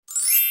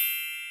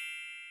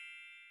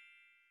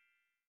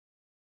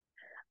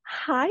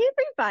Hi,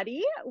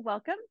 everybody.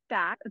 Welcome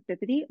back,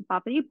 Bippity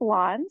Boppity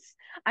Blondes.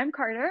 I'm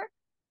Carter,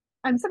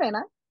 I'm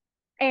Savannah.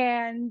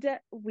 and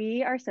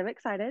we are so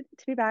excited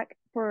to be back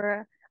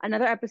for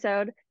another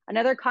episode,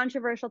 another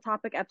controversial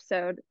topic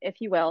episode, if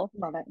you will.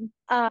 Love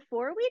it.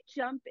 Before we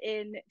jump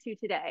into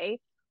today,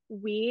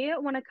 we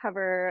want to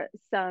cover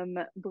some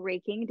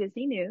breaking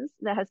Disney news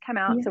that has come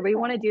out. So we Yeah.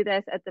 want to do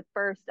this at the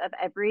first of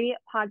every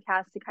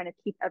podcast to kind of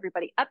keep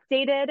everybody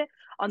updated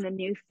on the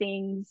new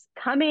things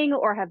coming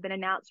or have been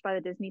announced by the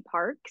Disney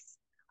parks.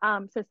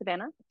 So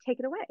Savannah, take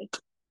it away.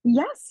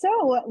 Yes.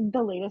 So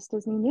the latest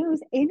Disney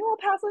news, annual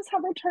passes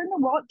have returned to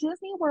Walt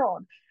Disney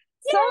World.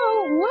 So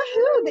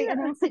woohoo! They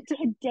announced Yay! it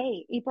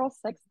today, April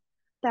 6th,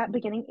 that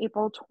beginning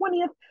April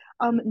 20th.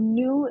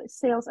 New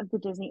sales of the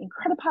Disney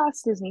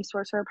Incredipass, Disney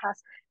Sorcerer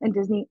Pass, and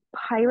Disney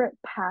Pirate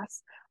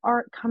Pass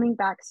are coming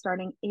back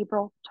starting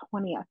April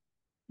 20th.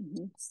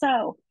 Mhm.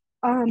 So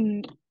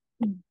um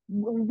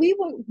we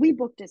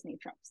book Disney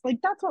trips. Like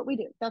that's what we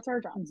do. That's our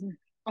jobs.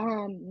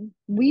 Mhm.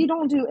 We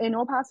don't do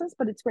annual passes,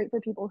 but it's great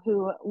for people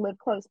who live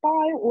close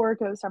by or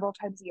go several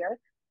times a year.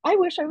 I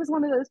wish I was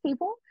one of those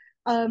people.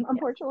 Yes.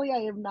 Unfortunately, I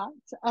am not.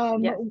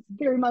 Yes.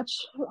 Very much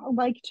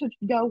like to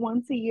go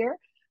once a year.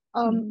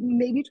 Mhm.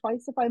 Maybe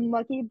twice if I'm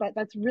lucky, but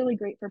that's really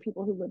great for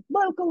people who live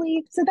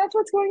locally. So that's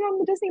what's going on in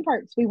the Disney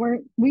parks. We were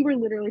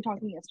literally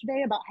talking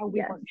yesterday about how we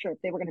Yes. weren't sure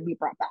if they were going to be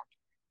brought back.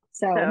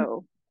 So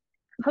So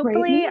great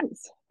hopefully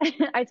news.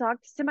 I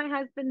talked to my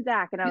husband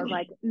Zach and I was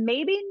like,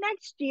 maybe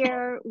next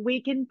year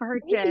we can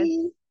purchase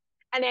Maybe.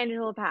 an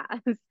annual pass.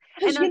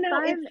 Because And a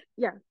fun,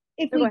 yeah.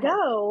 if No, go we ahead.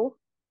 go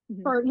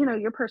Mhm. for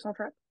your personal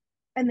trip,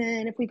 and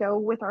then if we go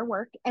with our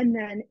work, and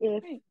then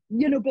if Right.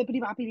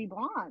 bippity boppity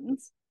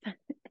blondes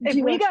If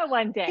do we a go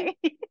one shopping,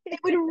 day, it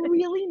would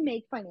really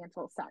make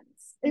financial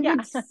sense. It yeah.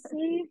 would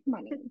save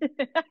money,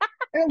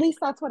 or at least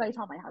that's what I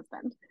tell my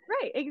husband.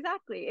 Right,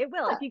 exactly. It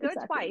will. Yeah, If you go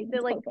exactly. twice, it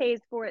It's like perfect. pays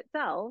for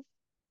itself,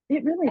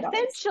 It really does.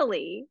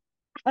 essentially.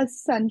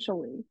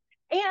 Essentially.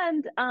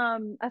 And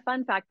a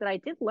fun fact that I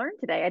did learn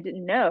today, I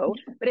didn't know,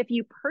 but if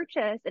you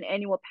purchase an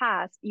annual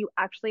pass, you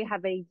actually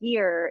have a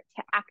year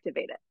to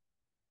activate it.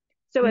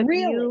 So if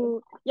Really?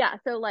 you, yeah,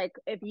 so like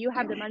if you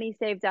have the money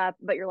saved up,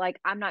 but you're like,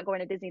 I'm not going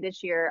to Disney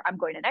this year, I'm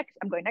going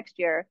next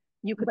year,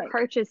 you could Right.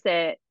 purchase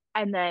it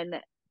and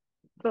then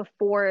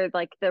before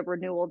like the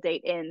renewal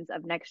date ends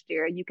of next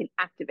year, you can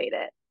activate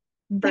it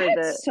for the,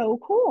 That's so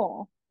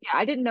cool. yeah,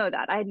 I didn't know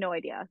that. I had no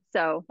idea.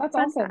 So That's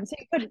fun awesome. fact. So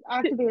you could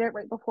activate it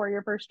right before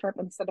your first trip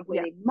instead of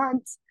Yeah. waiting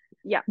months.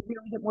 Yeah.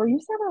 Really get more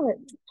use out of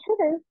it.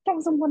 Heather, that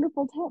was a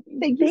wonderful tip.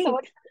 Thank you so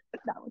much Thanks. for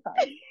sharing that with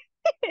us.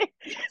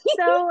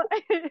 So,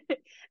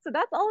 so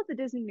that's all of the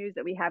Disney news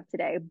that we have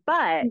today.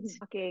 But Mhm.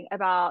 talking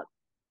about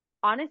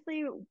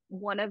honestly,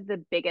 one of the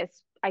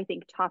biggest, I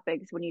think,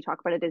 topics when you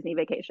talk about a Disney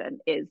vacation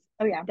is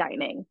Oh yeah.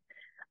 dining.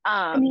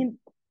 I Um, mean,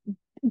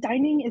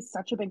 dining is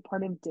such a big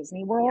part of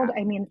Disney World.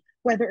 yeah. I mean,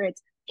 whether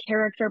it's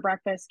character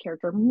breakfast,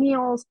 character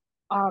meals,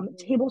 Mhm.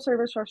 table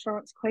service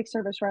restaurants, quick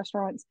service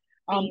restaurants.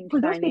 Themed For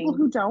those people dining.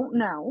 who don't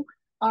know,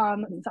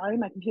 Mhm. sorry,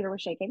 my computer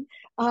was shaking.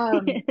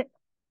 Um,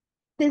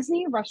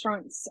 Disney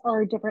restaurants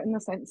are different in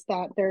the sense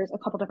that there's a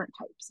couple different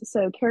types.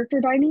 So,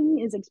 character dining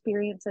is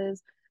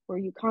experiences where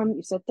you come,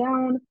 you sit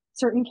down,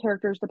 certain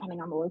characters,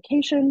 depending on the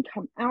location,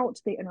 come out,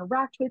 they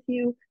interact with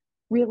you.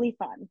 Really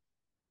fun.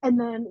 And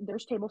then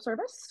there's table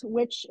service,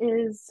 which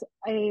is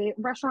a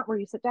restaurant where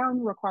you sit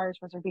down, requires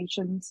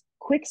reservations.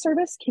 Quick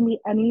service can be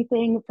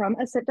anything from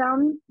a sit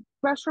down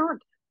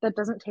restaurant that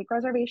doesn't take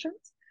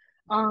reservations,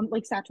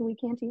 like Satchel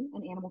Canteen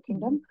and Animal Mhm.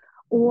 Kingdom, Mhm.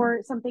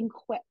 or something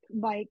quick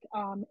like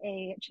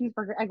a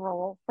cheeseburger egg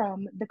roll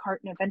from the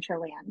cart in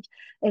Adventureland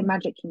in Mhm.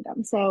 Magic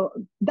Kingdom. So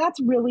that's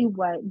really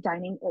what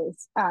dining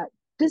is at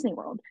Disney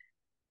World.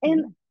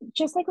 And Mhm.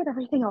 just like with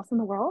everything else in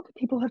the world,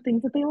 people have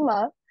things that they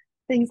love,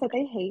 things that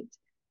they hate,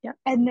 Yeah.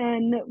 and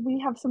then we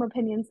have some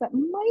opinions that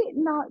might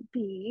not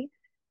be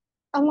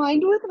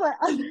aligned with what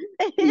other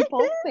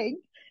people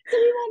think. So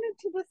we wanted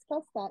to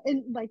discuss that.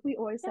 And like we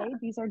always say, Yeah.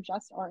 these are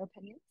just our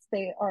opinions,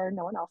 they are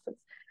no one else's.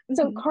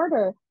 So, Mhm.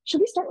 Carter,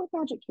 should we start with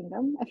Magic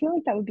Kingdom? I feel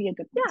like that would be a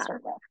good one to Yeah.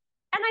 start with.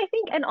 And I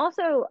think, and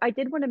also, I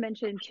did want to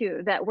mention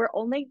too that we're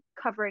only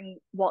covering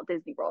Walt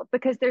Disney World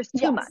because there's too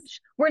Yes.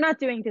 much. We're not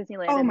doing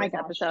Disneyland Oh in my this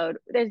gosh. episode.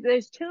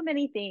 There's too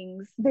many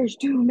things There's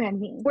too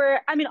many.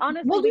 where, I mean, We'll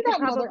honestly, we do could that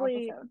in another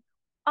probably, episode.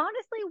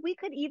 honestly, we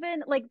could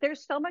even, like,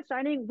 there's so much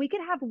dining. We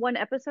could have one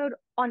episode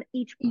on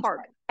each Each park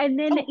part. and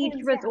then Oh, each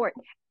hands down. resort.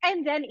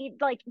 And then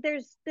like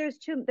there's Oh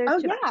too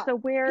much. yeah. So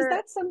Because we're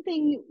that's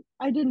something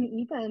I didn't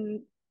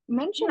even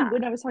mention yeah,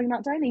 when I was talking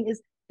about dining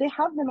is they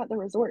have them at the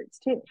resorts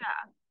too.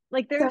 yeah.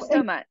 Like So, there's so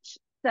and much.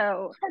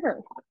 So Carter,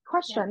 yes,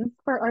 question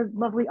for our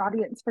lovely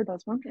audience, for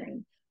those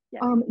wondering.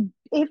 yes.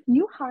 If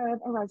you have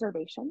a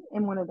reservation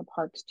in one of the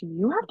parks, do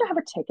you have to Mhm. have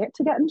a ticket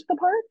to get into the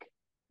park?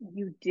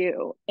 You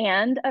do.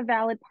 And a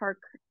valid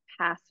park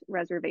pass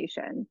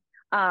reservation.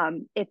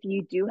 If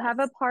you do have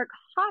a Yes. park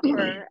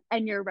hopper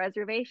and your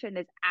reservation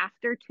is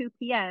after 2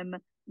 p.m.,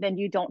 then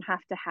you don't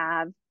have to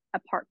have a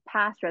park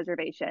pass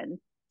reservation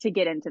to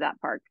get into that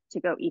park to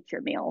go eat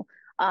your meal.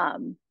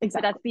 But that's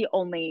Exactly. the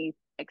only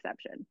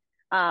exception.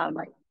 Um,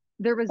 Right.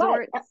 the But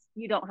resorts,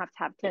 you don't have to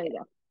have there you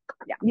tickets.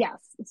 go. Yeah.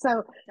 Yes.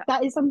 So So,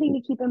 that is something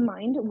to keep in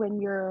mind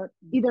when you're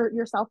either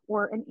yourself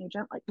or an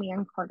agent like me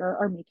and Carter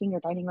are making your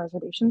dining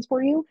reservations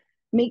for you.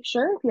 Make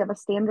sure if you have a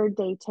standard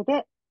day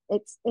ticket,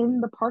 it's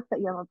in the park that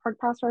you have a park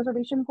pass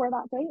reservation for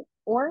that day,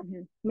 or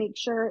mhm. make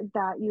sure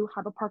that you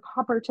have a park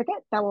hopper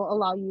ticket that will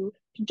allow you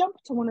to jump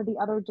to one of the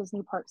other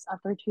Disney parks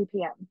after 2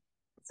 p.m.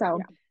 So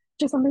Yeah.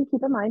 just something to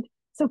keep in mind.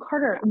 So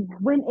Carter, Yeah.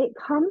 when it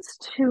comes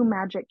to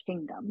Magic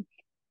Kingdom,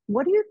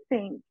 what do you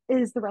think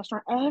is the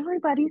restaurant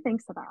everybody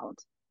thinks about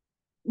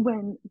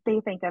when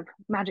they think of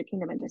Magic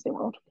Kingdom and Disney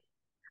World?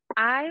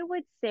 I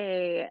would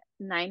say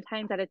 9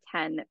 times out of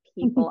 10,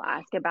 people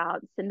ask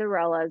about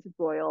Cinderella's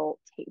royal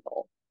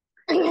table.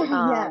 Um,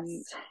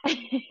 Yes.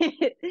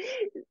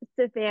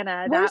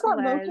 Savannah, Where's that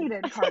that was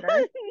located, Carter?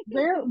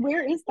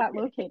 Where is that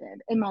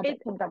located in Magic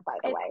it's Kingdom, by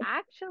the it's way?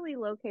 actually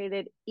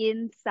located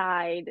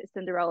inside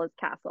Cinderella's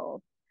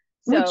castle.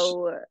 Which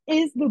So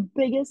is the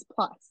biggest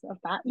plus of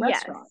that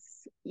restaurant.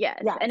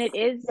 yes, and it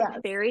Yes. is Yes.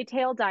 fairy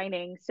tale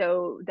dining.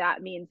 So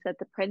that means that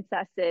the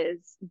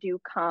princesses do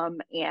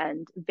come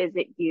and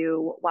visit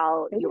you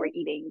while They you are do.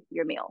 eating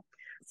your meal.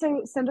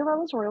 So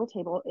Cinderella's Royal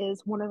Table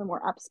is one of the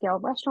more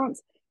upscale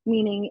restaurants,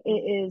 meaning it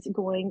is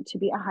going to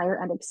be a higher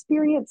end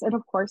experience. And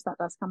of course, that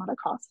does come at a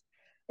cost.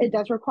 It Mhm.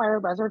 does require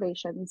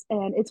reservations,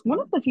 and it's one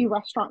of the few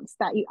restaurants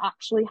that you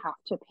actually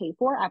have to pay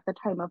for at the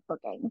time of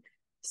booking.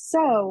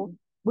 So Mhm.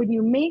 when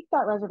you make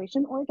that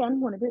reservation, or again,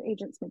 one of your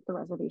agents make the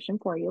reservation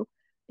for you,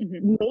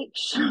 Mhm. make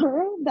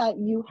sure that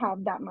you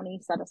have that money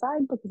set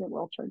aside because it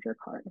will charge your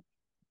card.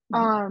 Mhm.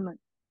 Um,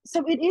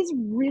 so it is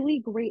really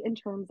great in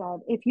terms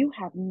of if you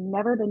have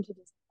never been to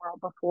Disney World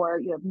before,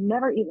 you have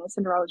never eaten at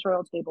Cinderella's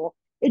Royal Table,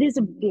 it is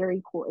a Mhm.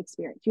 very cool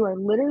experience. You are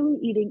literally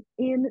eating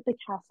in the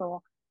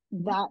castle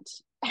Mhm.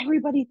 that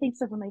everybody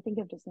thinks of when they think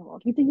of Disney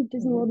World. You think of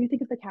Disney Mhm. World, you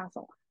think of the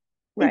castle.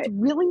 It's Right.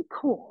 really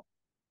cool.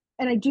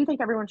 And I do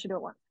think everyone should do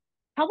it once.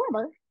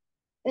 However,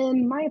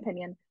 in my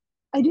opinion,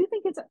 I do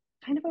think it's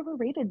kind of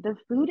overrated. The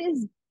food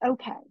is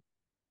okay.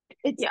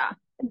 It's Yeah.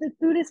 the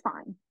food is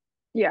fine.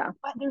 Yeah.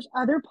 But there's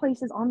other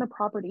places on the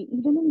property,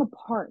 even in the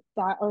park,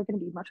 that are going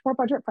to be much more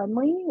budget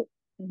friendly,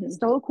 Mhm.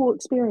 still a cool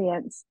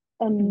experience,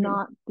 and Mhm.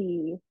 not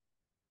be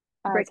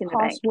as Breaking the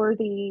bank. cost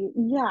worthy,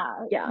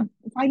 yeah, Yeah.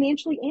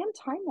 financially and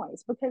time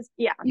wise. Because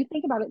Yeah. you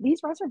think about it,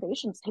 these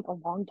reservations take a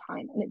long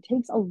time and it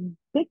takes a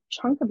big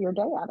chunk of your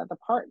day out of the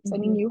parks. I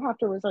mean, Mhm. you have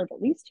to reserve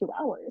at least 2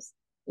 hours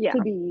to Yeah.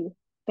 be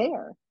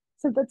there.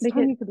 So that's time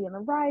Because you could be on the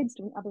rides,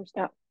 doing other yeah.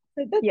 stuff.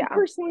 So that Yeah.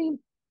 personally,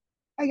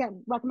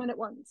 again, recommend it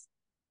once,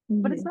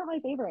 but it's Mhm. not my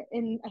favorite.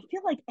 And I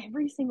feel like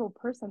every single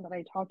person that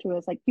I talk to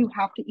is like, you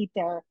have to eat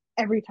there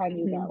every time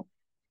you Mhm. go.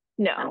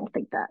 I No. don't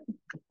think that.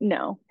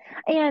 No.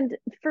 And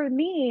for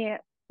me,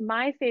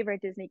 my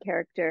favorite Disney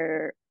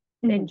character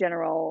in Mhm.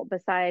 general,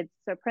 besides,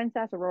 so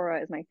Princess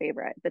Aurora is my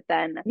favorite, but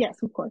then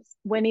Yes, of course.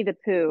 Winnie the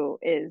Pooh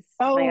is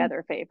my Oh,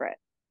 other favorite.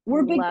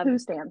 we're big Love, poo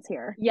stands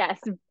here. yes,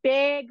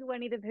 big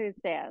Winnie the Pooh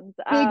stands.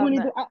 Big Winnie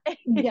the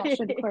yeah,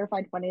 should have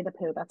clarified Winnie the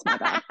Pooh. That's my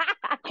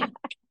bad.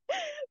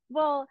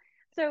 Well,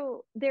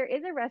 so there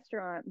is a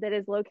restaurant that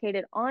is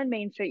located on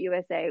Main Street,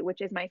 USA,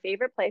 which is my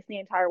favorite place in the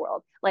entire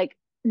world. Like,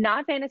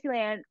 not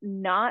Fantasyland,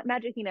 not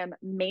Magic Kingdom,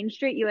 Main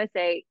Street,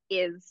 USA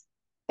is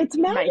It's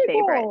my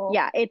favorite. magical.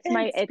 Yeah, it's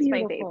my It's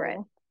favorite.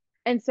 beautiful.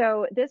 And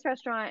so this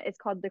restaurant is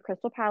called the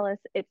Crystal Palace.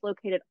 It's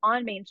located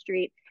on Main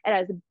Street. It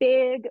has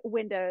big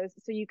windows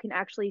so you can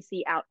actually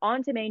see out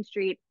onto Main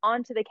Street,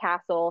 onto the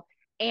castle,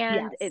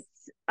 and Yes.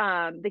 it's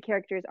the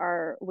characters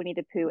are Winnie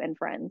the Pooh and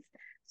friends.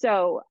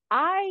 So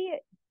I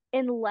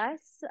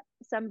unless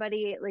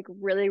somebody like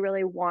really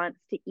really wants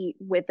to eat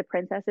with the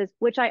princesses,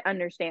 which I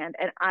understand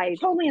and I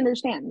Totally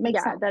understand.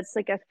 Makes yeah, that's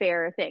sense. like a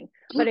fair thing.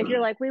 But if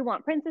you're like, we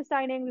want princess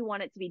dining, we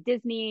want it to be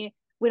Disney,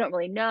 we don't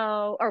really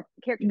know, or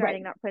character Right.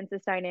 dining, not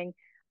princess dining.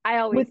 I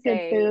always With good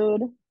say,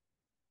 food.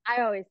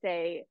 I always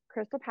say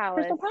Crystal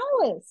Crystal Palace.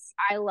 Palace.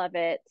 I love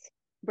it.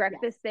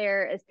 Breakfast Yes.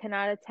 there is 10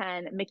 out of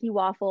 10. Mickey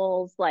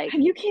waffles, like,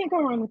 You can't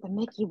go wrong with the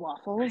Mickey I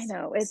waffles.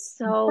 know, it's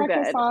so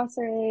Breakfast good.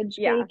 sausage,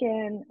 Yeah,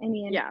 bacon. I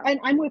mean, yeah, and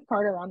I'm with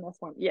Carter on this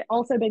one. yeah,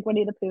 Also, a big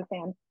Winnie the Pooh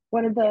fan.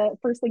 One of yes. the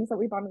first things that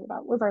we bonded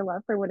about was our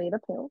love for Winnie the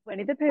Pooh.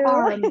 Winnie the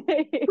Um,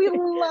 we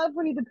Pooh. love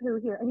Winnie the Pooh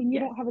here. I mean, you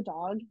Yes, don't have a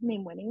dog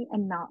named Winnie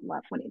and not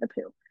love Winnie the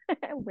Pooh.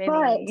 But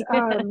Winnie.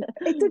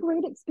 it's a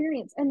great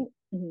experience. And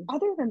Mhm,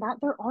 other than that,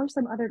 there are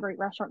some other great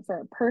restaurants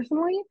there.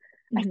 Personally,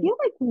 I mhm, feel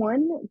like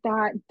one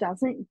that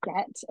doesn't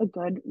get a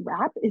good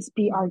rap is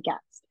Be Our mhm,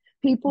 Guest.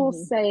 People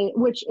mhm. say,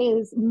 which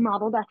is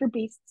modeled after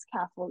Beast's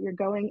Castle. You're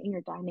going and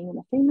you're dining in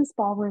the famous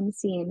ballroom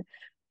scene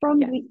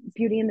from Yes,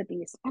 Beauty and the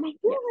Beast. And I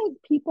feel yes. like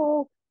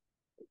people,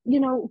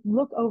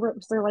 look over it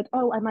because they're like,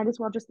 oh, I might as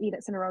well just eat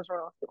at Cinderella's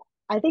Royal Table.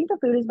 I think the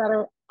food is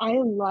better. I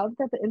love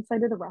that the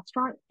inside of the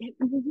restaurant, it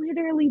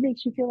literally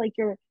makes you feel like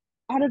you're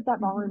out of that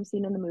Mhm, ballroom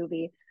scene in the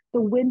movie.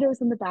 The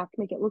windows in the back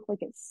make it look like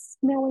it's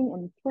snowing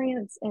in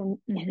France, and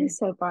it mhm. is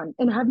so fun.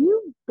 And have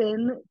you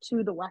been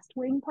to the West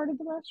Wing part of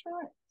the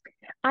restaurant?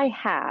 I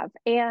have,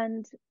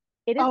 and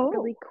it is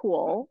really Oh,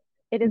 cool.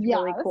 It is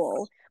really Yes.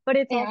 cool, but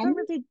it's also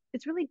And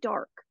it's really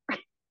dark. It's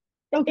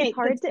okay,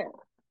 hard that's to fair.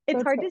 it's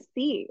That's hard fair. to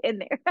see in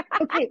there.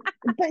 Okay,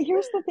 but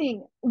here's the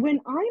thing. When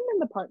I'm in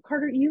the park,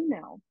 Carter, you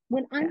know,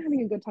 when I'm Yes.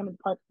 having a good time at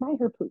the park, my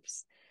hair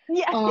poofs.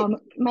 Yeah.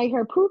 My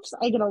hair poofs,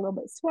 I get a little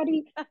bit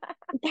sweaty.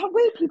 That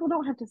way people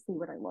don't have to see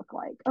what I look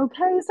like.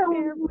 Okay, so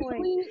Fair point.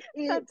 really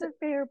it That's a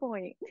fair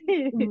point.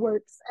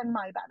 works in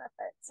my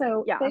benefit.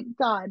 So Yeah. thank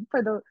God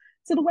for the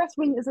so the West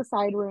Wing is a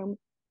side room.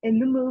 In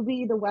the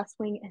movie, the West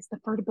Wing is the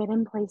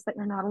forbidden place that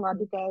you're not allowed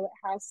to go.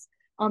 It has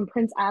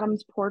Prince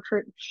Adam's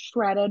portrait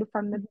shredded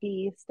from the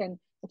beast, and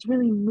it's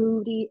really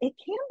moody. It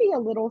can be a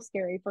little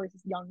scary for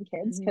young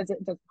kids Mhm. because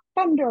it does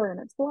thunder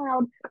and it's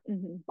loud.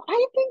 Mhm.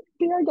 I think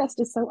Be Our Guest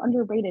is so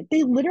underrated.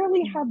 They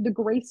literally Mhm. have the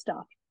gray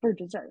stuff for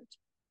dessert.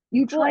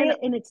 You Well, try and it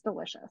and it's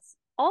delicious.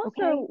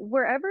 Okay? also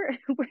wherever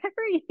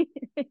you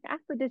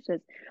ask the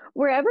dishes,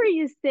 wherever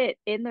you sit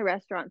in the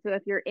restaurant. So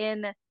if you're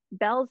in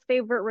Belle's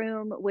favorite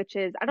room, which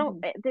is I don't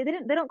Mhm.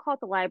 they don't call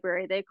it the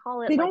library, they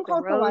call it They like don't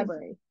call it the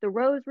library. the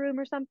Rose room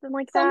or something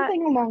like that.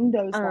 Something along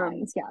those Um,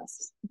 lines,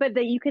 yes. but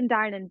that you can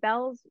dine in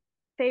Belle's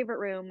favorite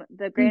room,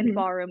 the Grand Hmm.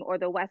 Ballroom, or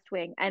the West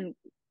Wing, and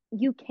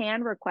you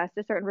can request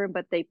a certain room,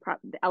 but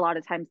a lot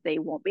of times they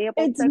won't be able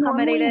It's to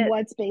accommodate normally it.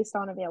 what's based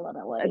on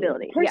availability.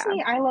 Ability, yeah,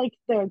 Personally, I like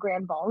the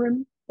Grand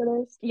Ballroom for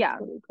this. It's yeah,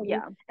 really pretty.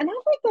 yeah, And I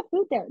like the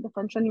food there. The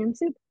French onion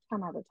soup,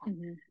 10 out of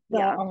 10. The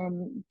yeah.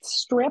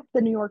 strip,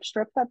 the New York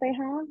strip that they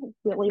have, It's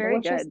really very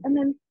delicious. good. And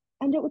then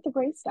end it with the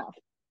great stuff.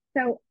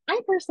 So I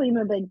personally am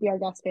a big Be Our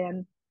Guest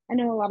fan. I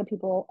know a lot of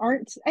people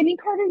aren't. I mean,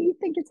 Carter, you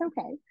think it's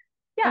okay.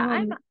 Yeah,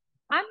 Um,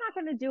 I'm not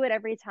going to do it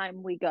every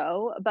time we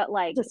go, but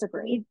like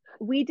Disagree.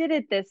 we did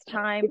it this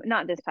time,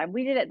 not this time.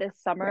 We did it this Right.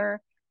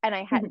 summer and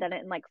I hadn't Mhm. done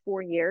it in like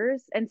 4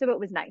 years, and so it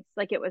was nice.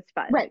 Like it was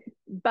fun. Right.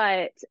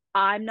 But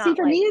I'm See, not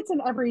for me, like it's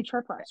an every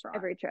trip restaurant.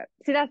 every trip.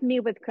 See, that's me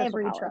with Crystal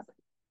Every trip. Palace.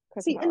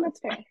 Crystal See, and Palace.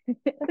 that's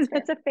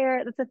fair. That's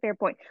fair. That's a fair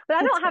point. But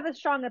I That's don't have fair. a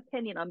strong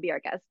opinion on Be Our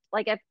Guest.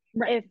 Like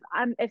Right.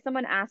 if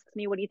someone asks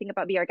me what do you think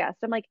about Be Our Guest,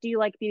 I'm like, do you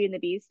like Beauty and the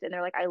Beast? And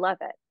they're like, I love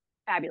it.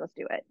 Fabulous,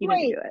 do it. You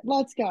need to do Great. it.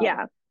 Let's go.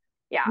 Yeah,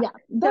 yeah. Yeah,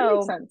 that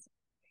makes So sense.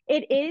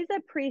 it is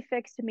a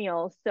prefixed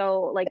meal.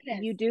 So like It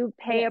is. you do It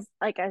pay a is.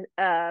 like a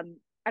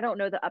I don't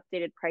know the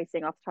updated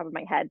pricing off the top of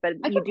my head, but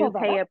I you can do pull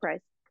that pay up. a price.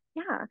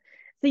 Yeah.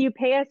 So you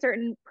pay a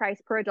certain price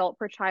per adult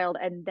per child,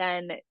 and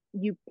then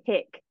you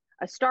pick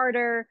a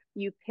starter,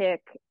 you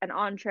pick an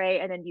entree,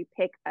 and then you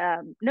pick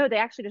no, they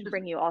actually just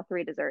bring you all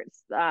three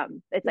desserts.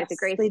 It's like the Yes,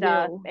 gray they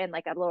stuff do. and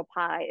like a little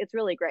pie. It's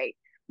really great.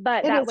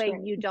 But It that is way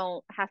great. you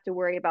don't have to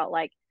worry about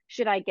like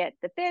should I get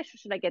the fish?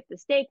 Should I get the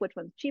steak? Which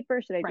one's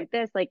cheaper? Should I do Right.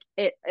 this? Like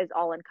it is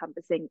all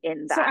encompassing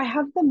in So that I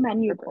have the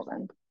menu per pulled up.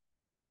 person.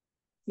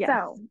 Yes.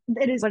 So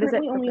it is What is it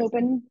currently per only person?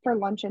 open for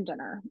lunch and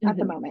dinner at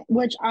the Hmm. moment,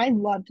 which I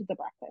loved the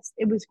breakfast.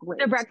 It was The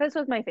great. breakfast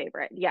was my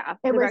favorite. Yeah. It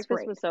The was breakfast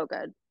great. was so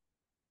good.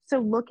 So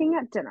looking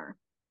at dinner,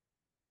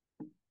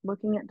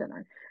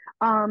 it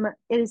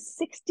is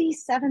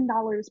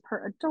 $67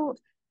 per adult,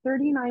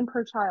 39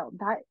 per child.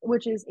 That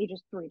which is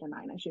ages 3 to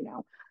 9, as you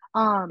know.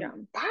 Yeah.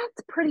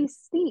 That's pretty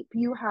steep.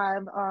 You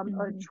have a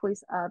Hmm.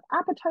 choice of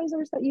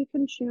appetizers that you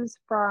can choose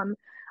from,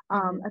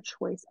 Hmm. a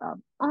choice of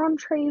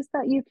entrees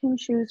that you can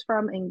choose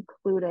from,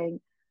 including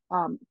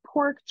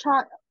pork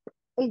chop.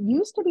 It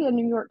used to be a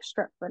New York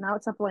strip, but now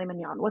it's a filet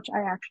mignon, which I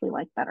actually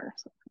like better.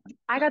 So,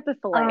 I got the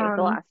filet the um,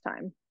 last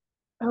time.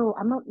 oh,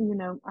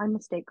 I'm a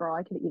steak girl.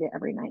 I could eat it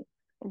every night.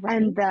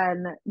 And Right.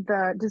 then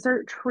the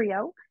dessert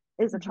trio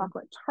is a Hmm.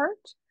 chocolate tart,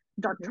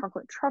 dark Hmm.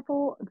 chocolate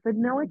truffle,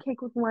 vanilla Hmm.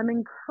 cake with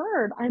lemon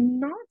curd. I'm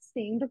not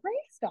seeing the gray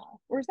stuff,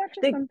 or is that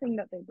just The something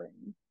that they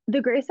bring?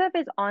 the gray stuff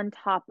is on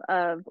top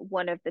of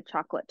one of the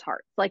chocolate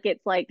tarts. Like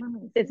Let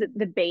me it's see.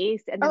 the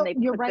base and then Oh, they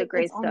you're put the right.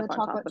 gray It's on stuff the on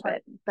top chocolate of tart.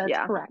 it. That's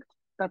Yeah. correct.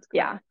 That's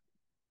Yeah. correct.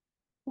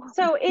 Well,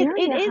 So there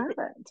you have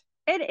it.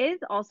 it is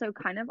also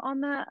kind of on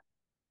the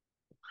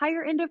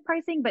higher end of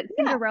pricing, but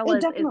Yeah, it Cinderella's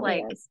is definitely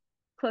like is.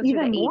 closer to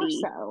Even more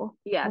 80. so.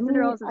 Yeah, Let me,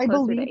 Cinderella's is I closer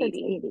to believe it's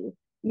 80. 80.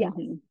 Yes.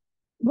 Hmm.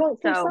 Well,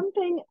 for So,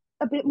 something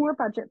a bit more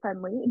budget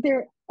friendly,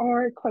 there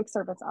are quick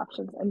service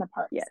options in the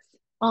yes. parks.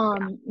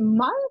 Yeah.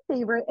 My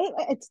favorite,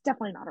 it's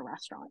definitely not a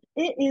restaurant.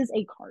 It is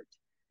a cart.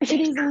 It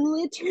is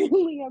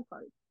literally a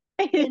cart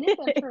in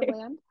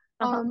Adventureland,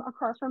 Uh-huh.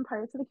 across from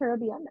Pirates of the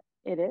Caribbean.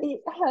 It is.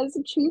 It has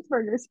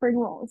cheeseburger spring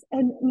rolls.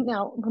 And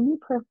now let me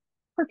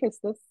preface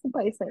this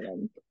by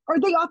saying, are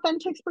they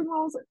authentic spring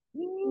rolls?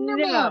 No, No.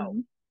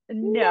 ma'am.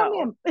 No,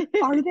 No. ma'am.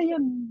 Are they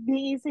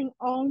amazing?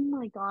 Oh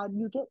my God.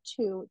 You get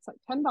two. It's like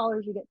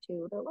 $10. You get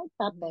two. They're like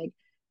that big.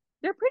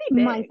 They're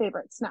pretty My big.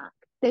 favorite snack.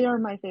 They are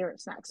my favorite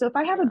snack. So if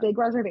I have They a are. big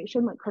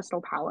reservation like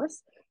Crystal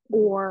Palace Mhm.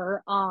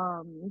 or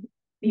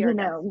Be our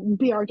guest.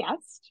 Be Our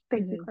Guest.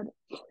 Thank you, Hmm. Carter.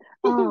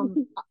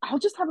 Um, I'll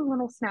just have a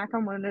little snack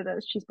on one of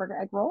those cheeseburger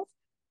egg rolls.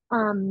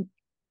 Um,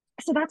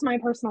 so that's my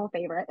personal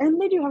favorite. And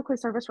they do have quick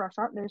service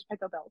restaurant. There's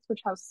Pico Bell's,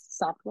 which has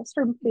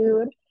Southwestern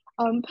food.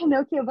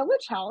 Pinocchio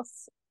Village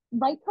House.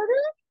 Right, Carter?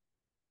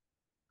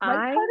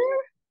 Right, I Carter?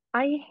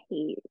 I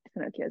hate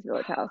Pinocchio's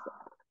Village House.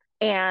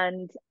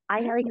 And That I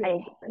really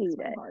breaks hate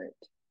my it. heart.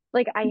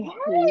 Like I hate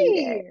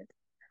Why? it.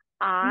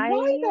 Why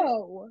I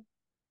though?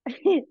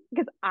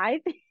 because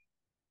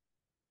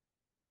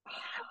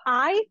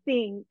I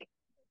think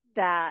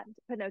that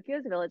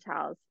Pinocchio's Village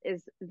House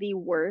is the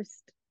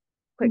worst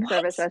quick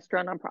service What?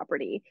 restaurant on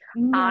property.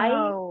 I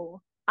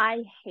No.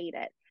 I hate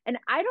it. And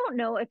I don't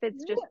know if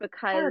it's just because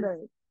Harder.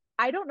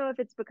 I don't know if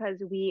it's because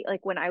we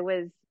like when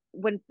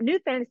New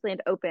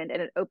Fantasyland opened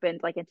and it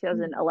opened like in Mm.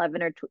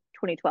 2011 or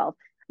 2012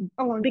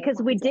 Along those because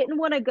we lines, yeah. didn't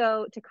want to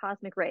go to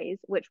Cosmic Rays,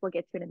 which we'll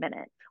get to in a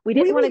minute. We We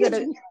didn't want will to go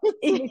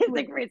get to to Cosmic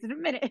Cosmic Rays. Rays in a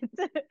minute.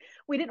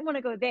 We didn't want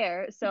to go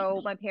there,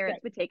 so my parents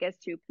Right, would take us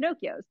to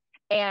Pinocchio's.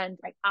 And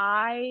right.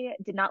 I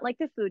did not like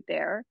the food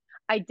there.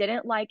 I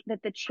didn't like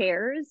that the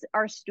chairs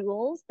are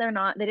stools. They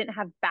didn't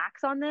have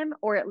backs on them,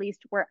 or at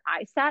least where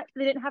I sat,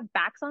 they didn't have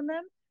backs on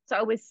them. So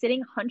I was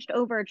sitting hunched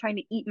over trying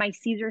to eat my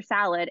Caesar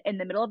salad in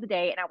the middle of the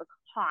day and I was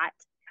hot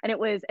and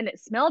it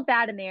smelled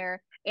bad in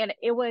there. And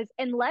it was,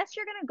 unless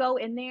you're going to go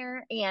in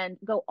there and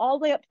go all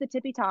the way up to the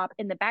tippy top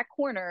in the back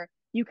corner,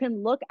 you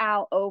can look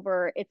out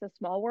over It's a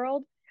Small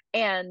World.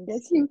 And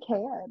Yes, you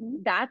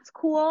can. that's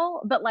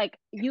cool. But like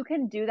you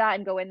can do that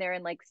and go in there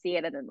and like see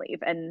it and then leave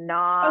and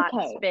not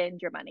Okay,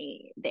 spend your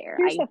money there.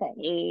 here's I the thing.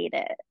 hate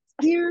it.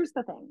 Here's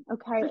the thing.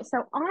 Okay,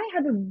 so I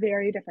have a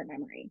very different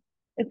memory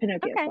of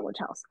Pinocchio's Okay. Village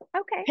House.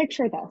 Okay.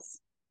 Picture this.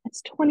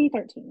 It's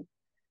 2013.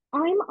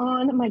 I'm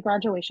on my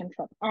graduation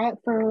trip.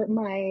 For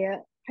my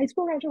high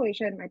school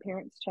graduation, my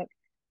parents took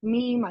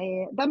me,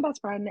 my then best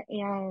friend,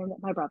 and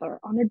my brother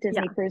on a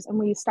Disney Yeah. cruise, and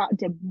we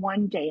did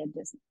 1 day in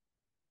Disney.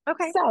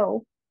 Okay.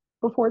 So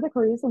before the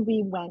cruise,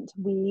 we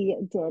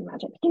did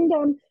Magic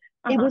Kingdom.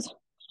 It Uh-huh. was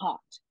hot.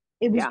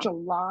 It was Yeah.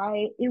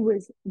 July. I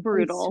was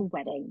Brutal.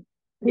 sweating.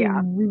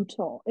 Yeah.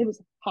 Brutal. It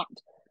was hot.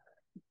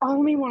 All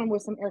we wanted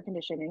was some air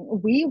conditioning.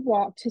 We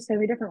walked to so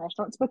many different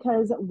restaurants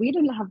because we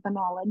didn't have the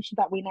knowledge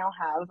that we now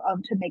have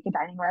of to make a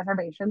dining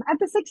reservation at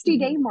the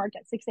 60-day Hmm. mark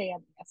at 6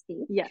 a.m.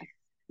 EST. Yes.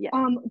 Yes.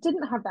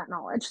 Didn't have that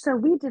knowledge. So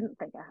we didn't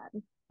think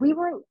ahead. We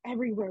were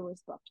everywhere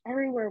was booked.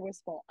 Everywhere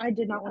was full. I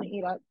did not Yeah. want to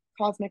eat at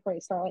Cosmic Ray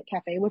Starlight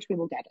Cafe, which we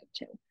will get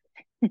into.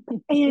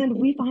 And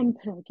we find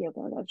Pinocchio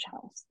Village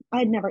House.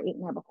 I'd never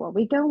eaten there before.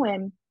 We go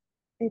in,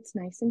 it's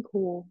nice and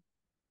cool.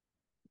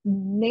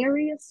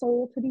 Nary a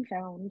soul to be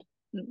found.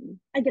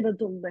 I get a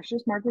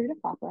delicious margarita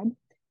flatbread,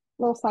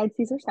 little side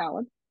Caesar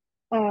salad.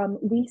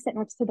 We sit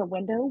next to the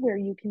window where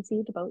you can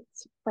see the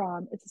boats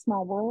from It's a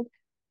Small World.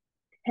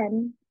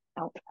 10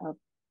 out of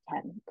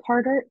 10.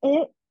 Carter,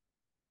 it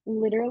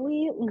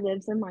literally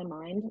lives in my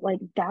mind. Like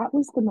that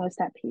was the most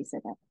at peace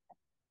of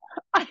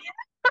it.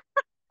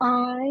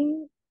 I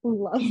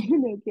love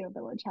Pinocchio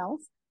Village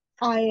House.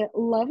 I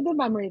love the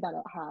memory that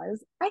it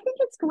has. I think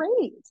it's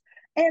great.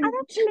 And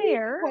That's to be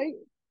fair.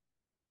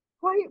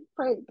 quite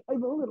frank,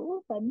 I'm a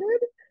little offended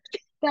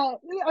that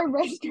a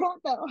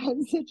restaurant that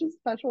has such a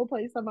special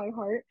place in my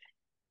heart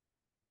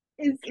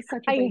is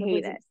such a I bane of hate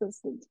his it.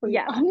 existence for you.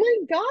 Yeah. Oh my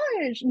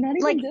gosh, not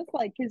even Like,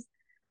 dislike, is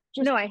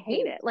just no, I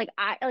hate hate. it. Like,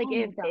 Oh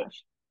my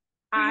gosh.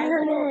 I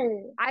will,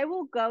 Murder. I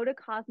will go to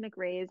Cosmic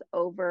Rays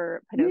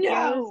over Pinocchio's.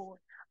 No.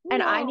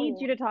 And I need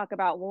you No. to talk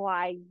about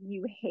why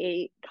you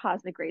hate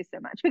Cosmic Rays so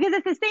much because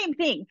it's the same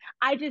thing.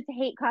 I just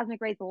hate Cosmic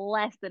Rays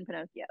less than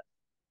Pinocchio.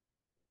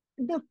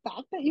 The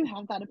fact that you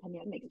have that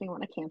opinion makes me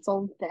want to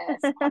cancel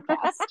this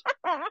podcast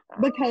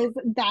because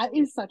that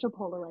is such a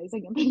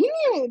polarizing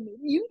opinion.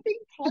 You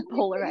think Cosmic Race?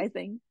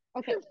 Polarizing.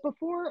 Okay,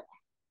 before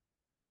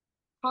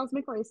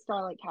Cosmic Race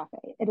Starlight Cafe,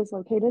 it is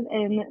located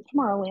in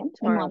Tomorrowland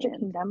in Magic Tomorrowland.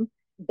 Kingdom.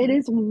 It Hmm.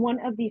 is one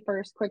of the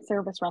first quick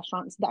service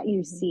restaurants that you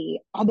Hmm. see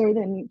other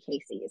than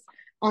Casey's.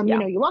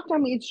 Yeah. You walk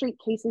down Main Street,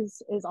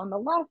 Casey's is on the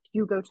left,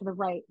 you go to the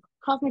right.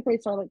 Cosmic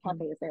Race Starlight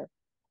Cafe is there.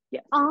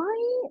 Yes.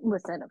 I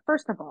listen,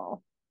 first of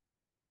all,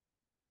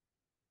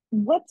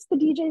 what's the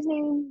DJ's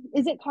name?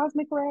 Is it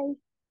Cosmic Ray?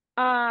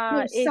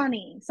 No, It's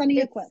Sonny. Sonny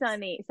it's Eclipse.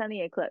 Sunny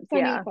Eclipse.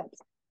 Sunny Yeah. Eclipse.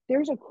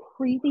 There's a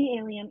creepy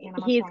alien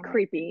He's animatronic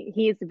creepy.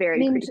 He's very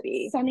named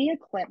creepy. Sunny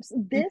Eclipse.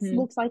 This Hmm.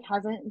 looks like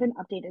hasn't been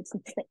updated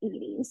since the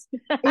 80s.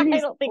 It I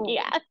is don't think he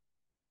old. has.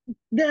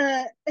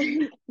 The And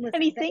he listen,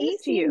 the sings to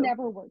AC you.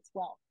 never works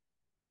well.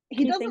 He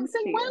He doesn't sings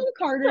sing to you. well,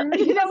 Carter.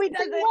 He No, he doesn't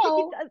sing doesn't. He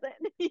well.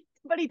 doesn't.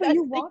 But he But does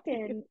you sing walk to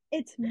you. in,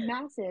 it's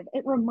massive.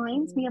 It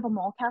reminds me Mhm. of a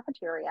mall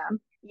cafeteria.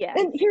 Yes,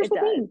 And here's it the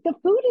does. thing, the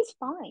food is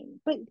fine,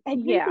 but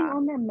everything Yeah.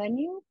 on their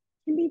menu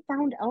can be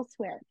found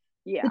elsewhere.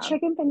 The Yeah.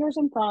 chicken fingers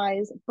and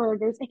fries,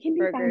 burgers, it can be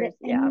found at Burgers.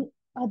 Yeah. any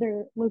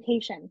other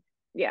location.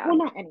 Yeah. Well,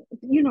 not any,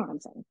 you know what I'm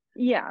saying.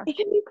 Yeah. It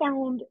can be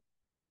found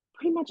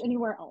pretty much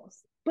anywhere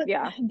else. But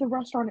Yeah. the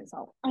restaurant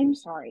itself, I'm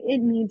sorry, it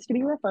needs to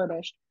be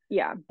refurbished.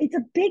 Yeah. It's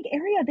a big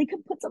area. They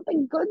could put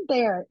something good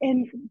there.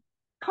 And And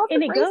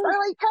Cosmic it Ray goes,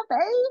 Starlight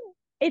Cafe.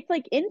 it's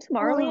like in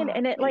Tomorrowland Oh,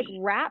 and it like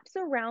wraps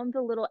around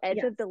the little edge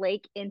of the yes.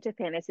 lake into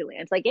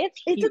Fantasyland. Like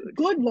it's It's a huge.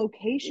 good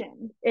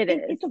location. It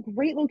is. It's a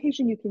great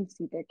location. You can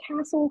see their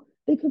castle.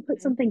 They could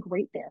put something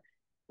great there.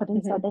 But Mm-hmm.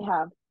 instead, they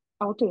have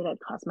outdated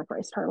Cosmic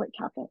Ray Starlight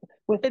Cafe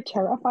with It's,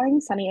 terrifying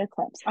Sunny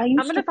Eclipse. I I'm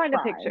used to gonna find a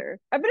cry. picture.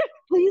 I'm gonna,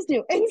 Please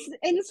do.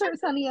 Insert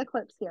Sunny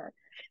Eclipse here.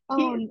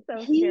 he is so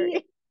He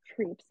scary.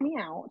 creeps me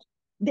out.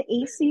 The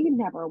AC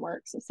never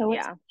works, so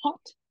it's Yeah.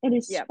 hot It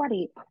is Yep.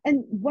 sweaty.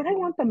 And what I Hmm.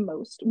 want the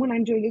most when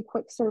I'm doing a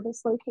quick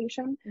service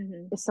location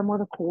Hmm. is somewhere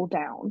to cool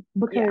down.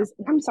 Yeah. Because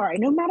I'm sorry,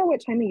 no matter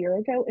what time of year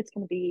I go, it's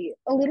going to be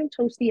a little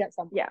toasty at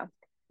some Yeah. point.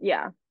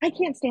 Yeah. I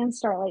can't stand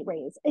starlight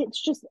rays.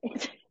 It's just,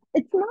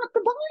 it's not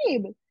the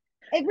vibe.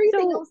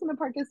 Everything So else in the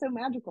park is so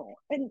magical.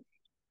 And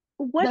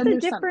what's then a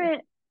there's Sunny.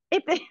 different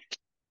if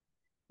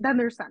Then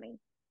there's Sunny.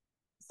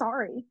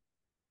 Sorry.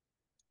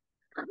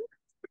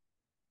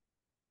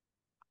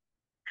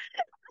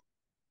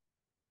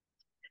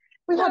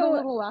 We had a so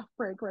little laugh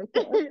break right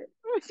there.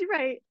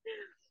 right.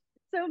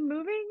 So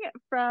moving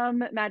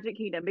from Magic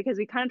Kingdom, because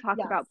we kind of talked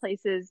Yes, about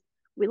places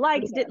we we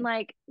liked, didn't did.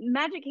 like,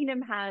 Magic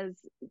Kingdom has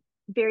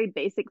very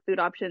basic food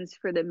options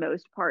for the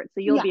most part.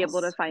 So you'll be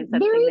able to Yes. find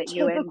something Very that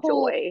you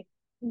typical. enjoy.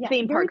 Yeah,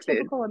 Theme very park food.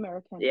 typical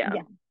American. Yeah.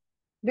 Yeah,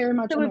 very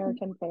much So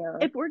American fare.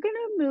 if we're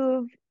gonna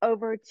move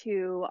over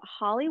to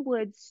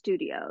Hollywood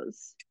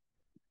Studios,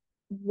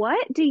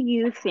 what do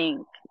you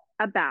think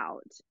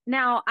about?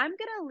 Now, I'm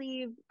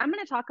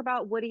gonna talk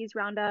about Woody's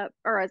Roundup,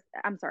 or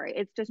I'm sorry,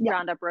 it's just Yeah,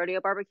 Roundup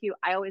Rodeo Barbecue.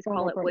 I always call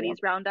Roundup it Rodeo.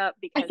 Woody's Roundup I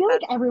because feel like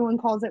that's, everyone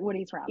calls it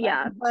Woody's Roundup,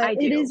 yeah, but I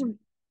it is do.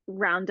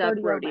 Roundup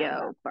Rodeo Rodeo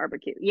Roundup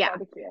Barbecue. Yeah.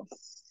 barbecue.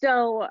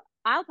 So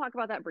I'll talk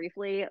about that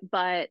briefly,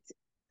 but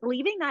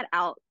leaving that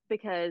out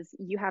because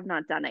you have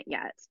not done it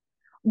yet.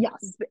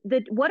 Yes.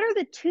 What are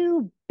the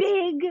two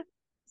big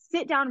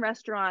sit down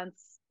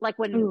restaurants like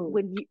Ooh.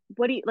 when you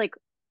what do you like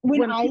When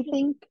when I people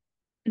think,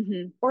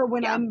 Mhm. or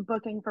when Yeah. I'm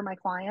booking for my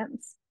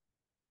clients,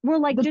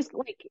 Well, like the just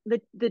like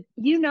the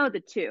you know the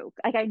two.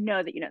 Like I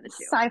know that you know the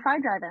two. Sci-Fi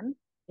Drive-In,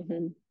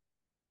 Hmm.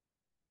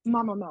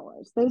 Mama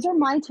Miller's. Those are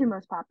my two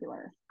most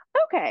popular.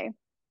 Okay.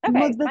 Well,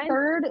 Okay. the Mine's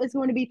third is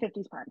going to be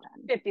 50s prime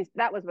time. 50s.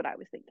 That was what I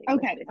was thinking was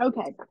Okay, 50s.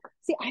 okay.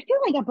 See, I feel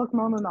like I book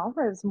Mama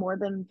Melrose more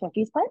than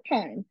 50s prime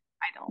time.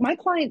 I don't. My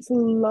clients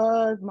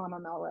love Mama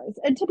Melrose.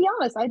 And to be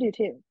honest, I do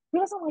too. Who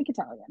doesn't like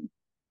Italian?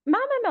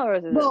 Mama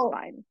Melrose is Well,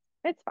 fine.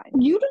 It's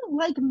fine. you don't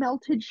like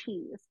melted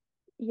cheese.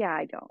 Yeah,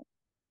 I don't.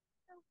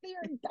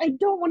 I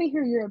don't want to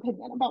hear your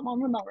opinion about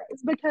Mama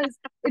Melrose because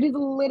it is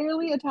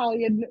literally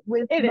Italian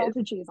with It is.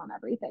 melted cheese on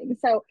everything.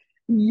 So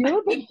your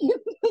opinion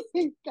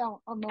doesn't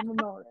count on Mama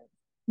Melrose.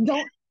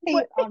 Don't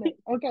What hate on it,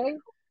 okay?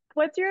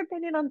 what's your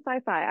opinion on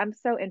sci-fi? I'm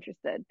so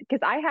interested because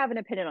I have an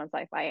opinion on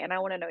sci-fi and I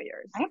want to know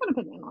yours. I have an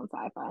opinion on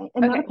sci-fi,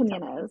 and that Okay, tell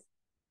opinion me. is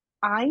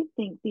I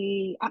think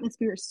the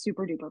atmosphere is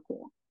super duper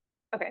cool.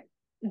 Okay.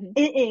 Hmm.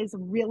 It is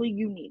really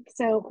unique.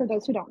 So, for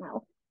those who don't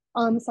know,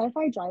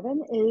 Sci-Fi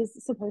Drive-In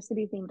is supposed to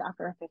be themed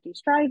after a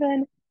 50s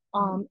drive-in.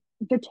 Hmm.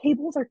 The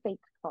tables are fake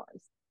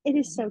cars. It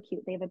is Hmm. so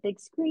cute. They have a big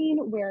screen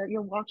where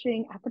you're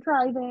watching at the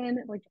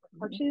drive-in, like different Hmm.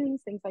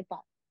 cartoons, things like that.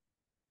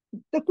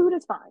 The food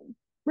is fine.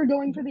 We're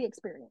going for Hmm. the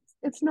experience.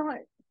 It's not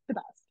the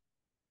best,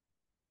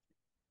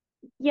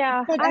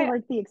 Yeah, but I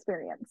like the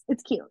experience.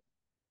 It's cute.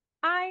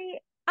 I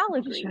I'll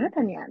What is your agree.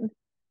 opinion?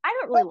 I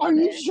don't really Are love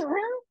you it. sure?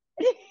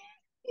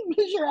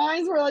 Because your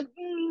eyes were like,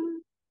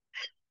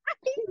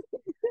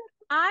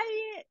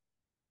 I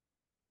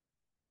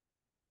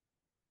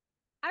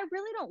I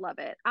really don't love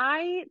it.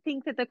 I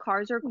think that the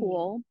cars are mm.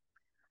 cool.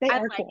 They I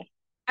are like cool.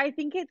 I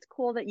think it's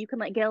cool that you can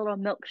like get a little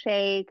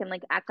milkshake and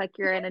like act like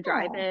you're in a Yeah.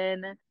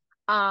 drive-in.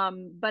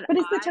 But But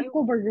it's the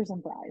typical burgers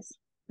and fries.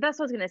 that's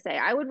what I was gonna say.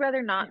 I would rather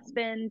Yeah. not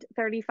spend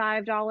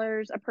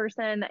 $35 a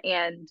person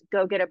and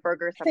go get a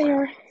burger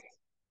somewhere Fair, else.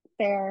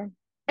 fair.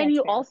 And That's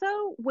you fair.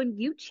 also, when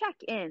you check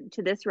in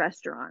to this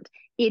restaurant,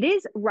 it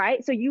is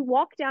right. So you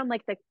walk down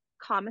like the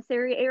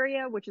commissary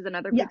area, which is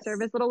another quick Yes,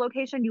 service little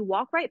location. You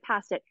walk right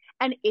past it,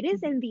 and it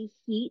is in the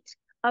heat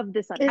of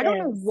the sun. it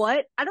is.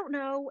 I don't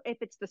know if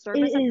it's the It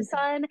service of the is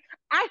sun.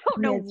 I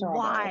don't know miserable.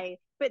 why,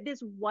 but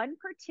this one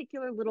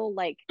particular little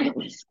like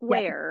Yep.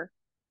 square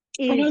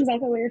I know is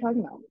exactly what you're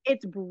talking about.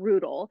 it's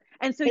brutal.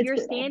 And so It's you're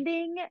brutal.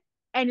 standing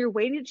and you're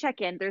waiting to check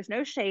in. There's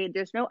no shade,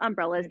 there's no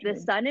umbrellas. The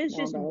Literally. sun is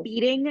No just umbrellas.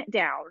 beating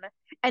down.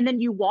 And then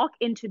you walk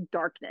into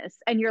darkness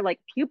and you're like,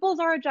 pupils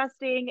are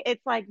adjusting.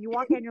 It's like you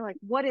walk in, you're like,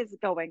 what is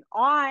going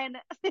on?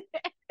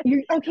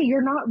 You're okay,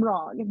 you're not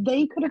wrong.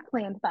 They could have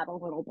planned that a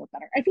little bit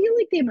better. I feel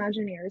like the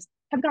Imagineers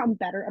have gotten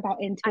better about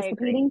I agree.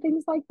 anticipating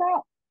things like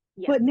that.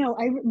 Yes. But no,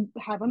 I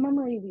have a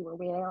memory. We were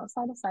waiting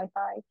outside of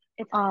sci-fi.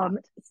 It's hot.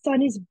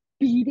 Sun is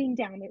beating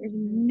down. There is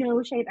Mhm.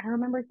 no shade. I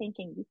remember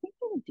thinking, you think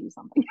they would do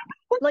something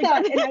about Like,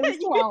 that? And I was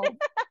 12.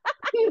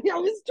 I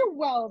was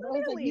 12. I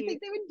was like, you really?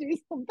 think they would do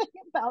something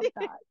about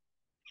that?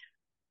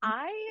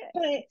 I,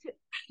 But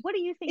what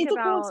do you think it's a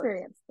cool about,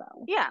 experience,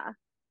 though. yeah.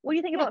 What do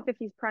you think Yeah. about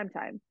 50s prime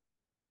time?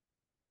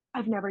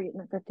 I've never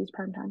eaten at 50's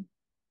prime time.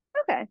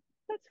 Okay.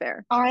 That's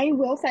fair. I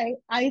will say,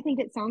 I think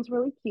it sounds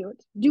really cute.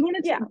 Do you want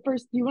to Yeah.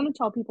 first? Do you want to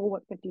tell people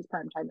what 50's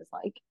prime time is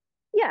like?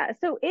 Yeah,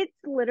 so it's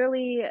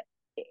literally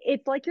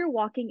it's like you're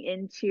walking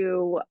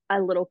into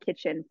a little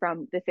kitchen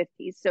from the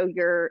 50s. So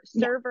your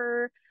Yeah,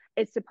 server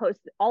is supposed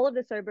all of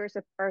the servers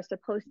are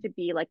supposed to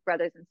be like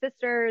brothers and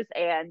sisters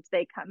and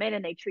they come in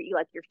and they treat you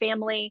like your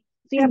family.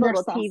 So you have And a they're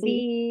little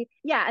sassy. TV.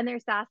 Yeah, and they're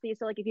sassy.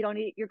 So like if you don't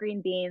eat your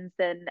green beans,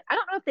 then I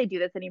don't know if they do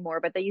this anymore,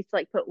 but they used to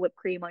like put whipped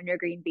cream on your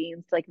green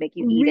beans to like make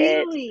you eat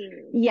it. Really?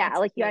 Yeah, That's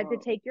like you had to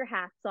cute. take your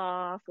hats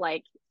off,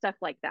 like stuff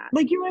like that.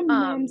 Like you're in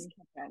mom's Um,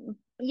 kitchen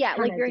yeah,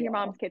 kind like of you're in your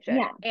mom's deal. kitchen.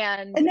 Yeah.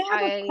 And And they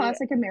have like I,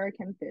 classic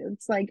American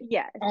foods like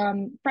yes,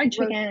 fried roast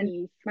chicken,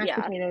 beef, mashed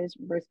yeah, potatoes,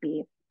 roast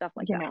beef, stuff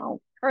like you that.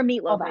 know, Or all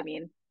meatloaf, I that.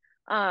 mean.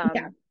 Yeah.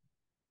 Um,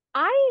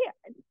 I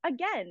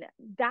again,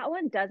 that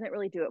one doesn't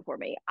really do it for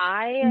me.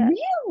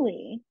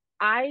 Really?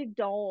 I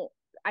don't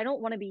I don't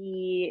want to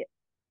be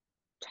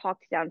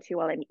talked down to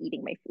while I'm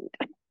eating my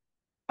food.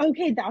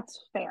 Okay, that's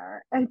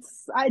fair.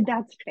 That's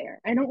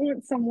fair. I don't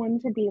want someone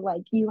to be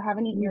like, you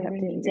haven't eaten You your have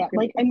green to eat beans your yet. green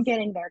Like, I'm beans.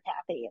 getting there,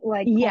 Kathy.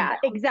 Like, calm Yeah, down.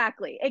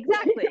 exactly.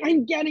 Exactly.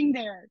 I'm getting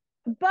there.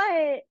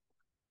 But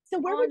So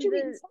where would on you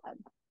eat the instead?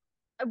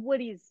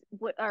 Woody's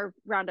our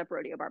Roundup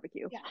Rodeo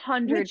barbecue, Yeah,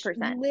 hundred which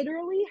percent,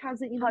 literally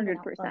hasn't even been hundred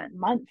out for a percent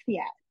month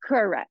yet.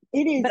 correct.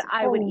 It But is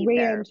I would eat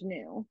there. brand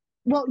new.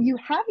 Well, you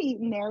have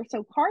eaten there.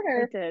 So I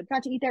Carter did.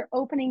 got to eat there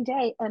opening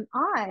day, and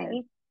I did.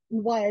 I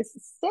was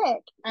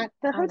sick at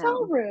the I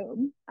hotel know.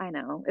 room. I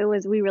know. It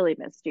was. We really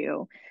missed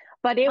you,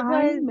 but it I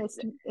was.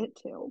 missed it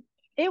too.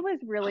 It was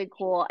really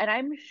cool, and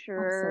I'm I'm so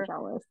sure.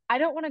 jealous. I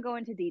don't want to go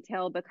into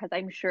detail because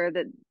I'm sure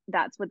that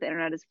that's what the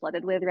internet is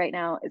flooded with right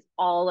now is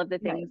all of the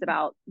Right. things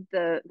about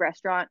the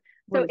restaurant.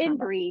 So Woody's in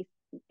Roundup. brief,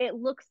 it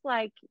looks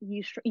like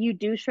you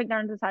do shrink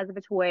down to the size of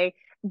a toy. I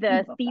The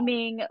love that.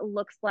 theming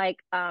looks like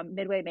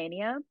Midway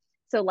Mania.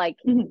 So like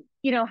Mhm.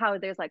 you know how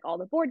there's like all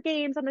the board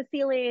games on the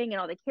ceiling and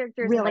all the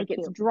characters and Really like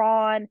it's cute.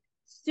 drawn.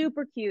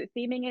 Super cute.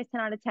 Theming is 10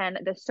 out of 10.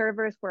 The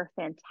servers were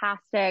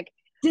fantastic.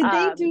 Did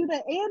they Um, do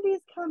the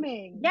Andy's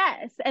coming?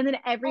 Yes, and then Oh,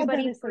 that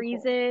everybody is so cool.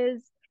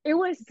 freezes. It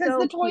was Because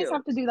the so toys cute.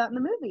 have to do that in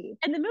the movie.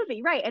 And the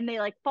movie, right? And they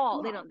like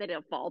fall. Yeah. They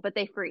don't fall, but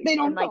they freeze They and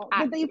don't like fall, but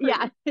act. they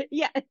Yeah, freeze.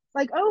 yeah.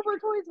 Like, oh, we're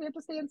toys. We have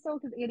to stand still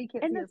because Andy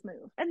can't And see the us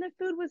move. and the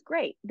food was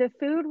great. The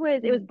food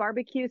was it was Mhm.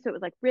 barbecue, so it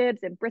was like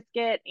ribs and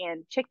brisket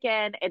and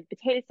chicken and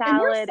potato And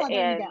we're salad Southern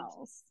and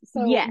gals.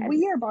 So yes,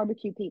 we are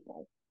barbecue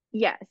people.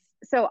 yes.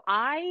 So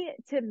I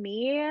to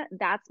me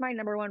that's my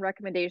number one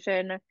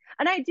recommendation,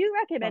 and I do Love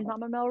recommend it.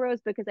 Mama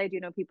Melrose because I do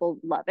know people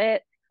love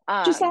it.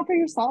 Just Um, offer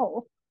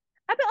yourself.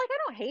 but like I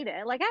don't hate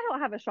it. Like I don't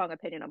have a strong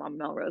opinion on Mama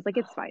Melrose. Like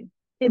it's fine.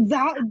 It's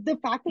That the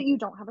fact that you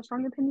don't have a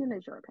strong opinion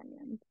is your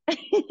opinion.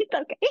 it's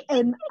okay.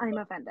 And I'm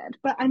offended.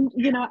 But I'm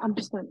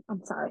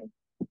sorry.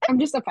 I'm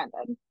just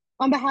offended.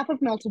 On behalf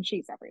of melted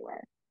cheese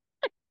everywhere.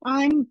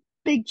 I'm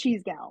big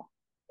cheese gal.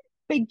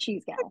 Big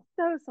cheese gal.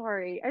 So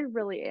sorry. I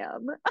really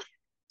am.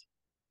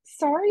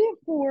 Sorry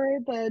for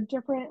the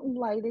different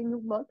lighting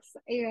looks.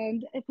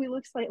 And if we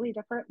look slightly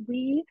different,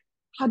 we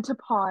had to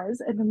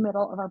pause in the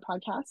middle of our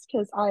podcast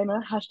because I'm a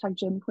hashtag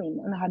gym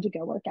queen and I had to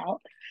go work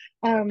out.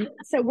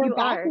 So we're You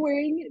back are.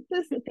 wearing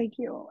this. Thank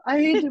you. I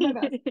do my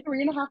best.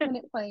 3.5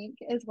 minute plank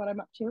is what I'm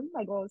up to.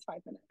 My goal is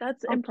 5 minutes.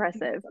 That's I'll keep you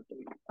impressive. guys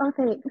updated.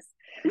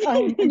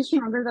 Oh, thanks. I'm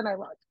stronger than I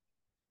look.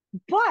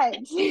 But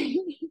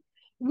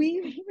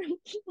we were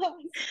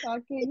last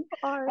talking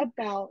Are.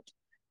 about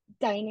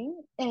dining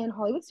in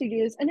Hollywood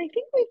studios. And I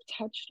think we've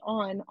touched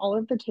on all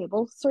of the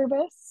table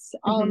service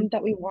Hmm.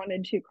 that we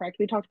wanted to correct.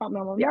 We talked about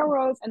Mama Yeah.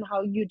 Melrose and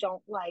how you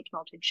don't like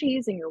melted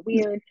cheese and you're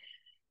weird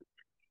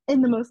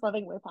in the most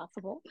loving way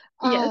possible.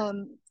 Yes.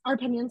 Our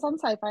opinions on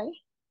sci-fi.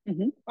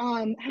 Hmm.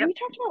 Have Yep. we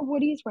talked about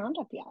Woody's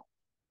Roundup yet?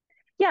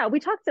 Yeah, we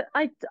talked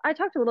I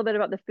talked a little bit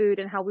about the food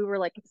and how we were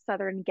like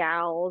Southern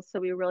gals, so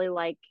we really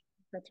like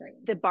That's right.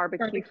 the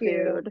barbecue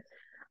Barbecue. food.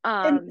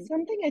 And Um,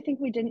 something I think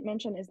we didn't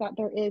mention is that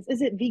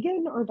is it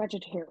vegan or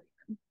vegetarian?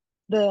 it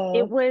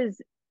The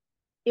was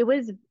it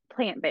was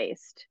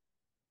plant-based.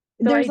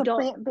 So I There's a don't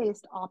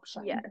plant-based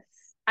option. yes.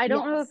 I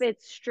don't know if Yes.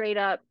 it's straight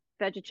up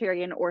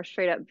vegetarian or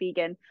straight up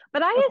vegan,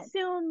 but I Okay.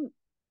 assume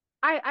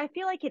I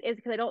feel like it is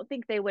because I don't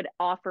think they would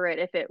offer it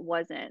if it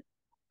wasn't,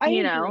 I you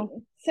agree.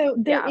 know? So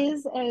there Yeah.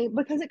 is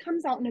because it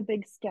comes out in a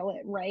big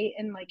skillet, right?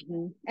 And like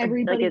Mhm. Like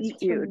everybody it's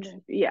eats from huge.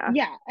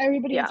 Yeah.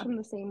 everybody eats Yeah. from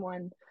the same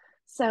one.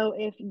 So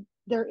if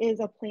there is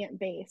a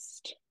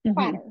plant-based Hmm.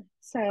 platter,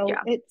 so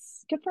Yeah.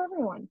 it's good for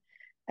everyone.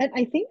 And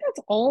I think that's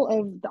all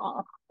of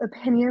the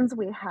opinions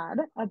we had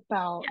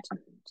about Yeah.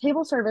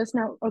 table service.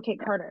 Now, okay,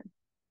 Yeah. Carter,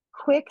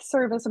 quick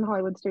service in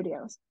Hollywood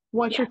studios.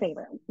 What's your Yes.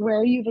 favorite? Where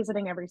are you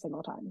visiting every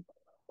single time?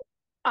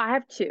 I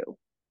have two,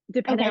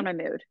 depending on Okay,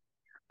 my mood.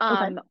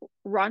 okay. Um,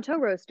 Ronto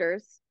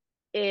Roasters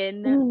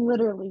in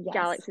Literally, yes.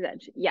 Galaxy's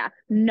Edge. Yeah.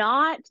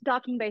 Not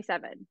Docking Bay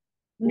 7.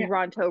 No,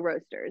 Ronto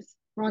Roasters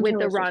with Ronto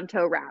the Roasters.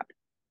 Ronto wrap.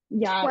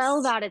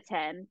 12 Yes. out of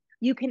 10.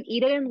 You can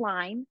eat it in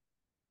line.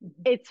 Mhm.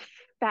 It's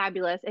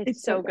fabulous. It's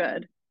It's so so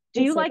good. good. Do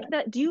It's you so like good.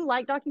 that? Do you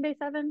like Docking Bay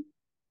 7?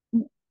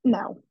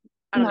 No,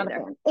 I don't not a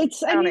either. fan.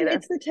 I I don't mean, either.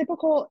 it's the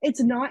typical,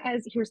 it's not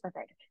as, here's the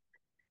thing.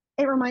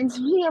 It reminds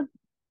me of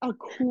a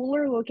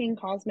cooler looking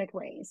cosmic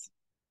rays.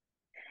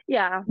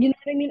 Yeah. You know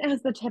what I mean? It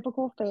has the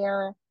typical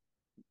fare.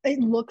 It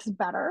looks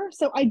better.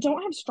 So I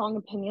don't have strong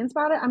opinions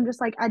about it. I'm just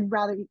like, I'd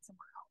rather eat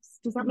somewhere else.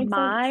 Does that make sense?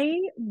 My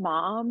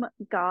mom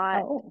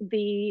got Oh,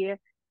 the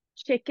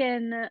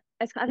chicken.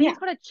 I think Yeah. it's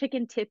called a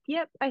chicken tip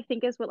yip, I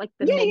think is what like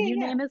the Yeah, yeah, menu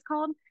yeah. name is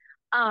called.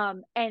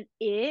 And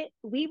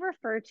we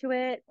refer to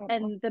it Oh no.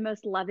 in the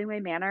most loving way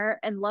manner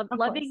and Of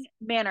loving course.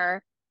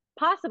 manner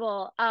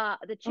possible. The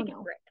Oh chicken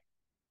no. brick,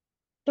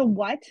 The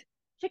what?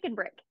 chicken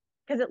brick,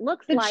 because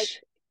The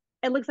ch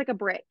it looks like a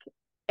brick,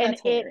 and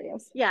That's it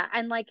hilarious. yeah,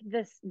 and like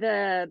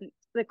the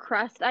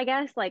crust, I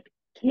guess, like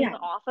came Yeah.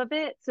 off of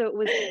it, so it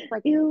was just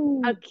like a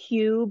Ew.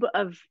 cube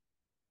of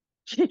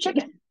chicken.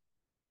 Chicken.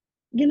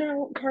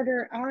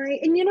 Carter,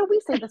 we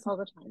say this all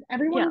the time.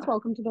 Everyone is Yeah,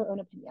 welcome to their own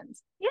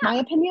opinions. My yeah,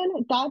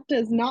 opinion, that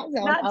does not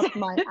sound not up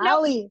my no,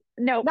 alley.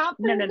 no, Not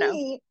no, for no, no,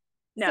 me.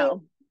 So,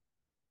 no.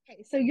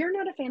 okay, so you're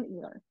not a fan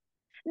either.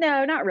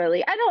 No, not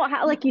really. I don't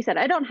have, like No. you said,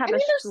 I don't I have a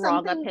mean, there's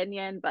strong something,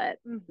 opinion, but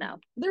mhm. no.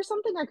 There's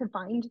something I could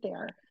find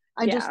there.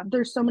 Yeah.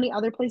 There's so many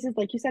other places,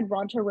 like you said,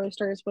 Ronto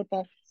Roasters with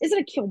is it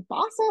a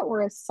kielbasa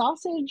or a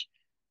sausage?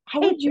 How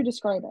would It's, you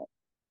describe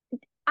it?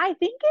 I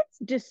think it's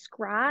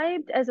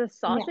described as a Yeah,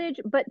 sausage,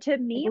 but to I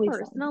me believe so.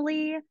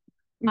 personally,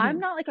 I'm Hmm.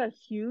 not like a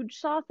huge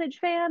sausage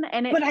fan,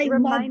 and But I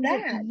love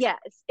that. it Yes.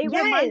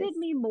 reminded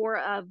me more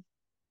of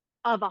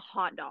a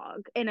hot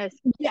dog in a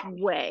Yeah.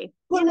 way,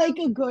 But like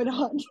a good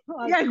hot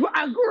dog. Yeah,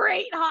 a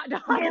great hot But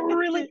dog.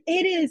 really,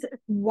 it is.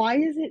 Why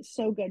is it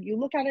so good? You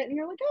look at it and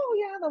you're like, oh,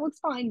 yeah, that looks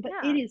fine. But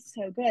it Yeah. is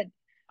so good.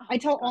 Oh I my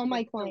tell all gosh, my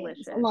it's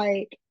clients, delicious.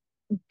 like,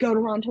 go to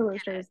Ronto Get it.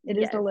 Roasters. It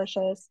is Yes.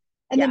 delicious.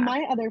 And then Yeah.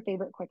 my other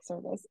favorite quick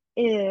service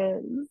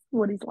is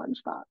Woody's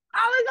Lunchbox.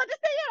 I was about to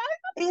say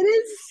it. It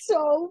is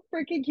so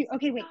freaking cute.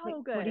 Okay, wait, wait.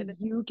 So What do good.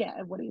 you get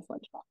at Woody's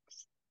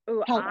Lunchbox?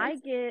 Oh, Tell I us.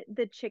 get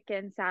the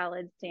chicken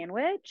salad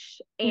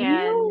sandwich and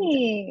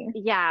Really?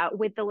 yeah,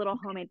 with the little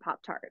homemade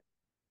Pop Tart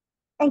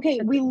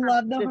Okay, we for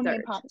love the homemade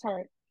dessert. Pop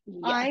Tart.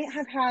 I Yes.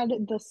 have had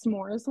the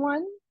s'mores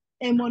one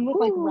and one with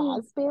like Ooh,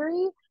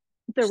 raspberry.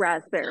 the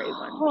raspberry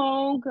one.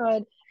 So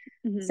good.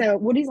 Hmm. So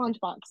Woody's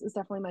Lunchbox is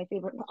definitely my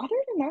favorite. But other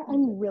than that,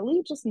 I'm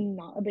really just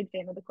not a big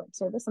fan of the quick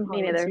service in Me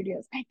Hollywood neither.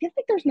 studios. I feel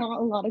like there's not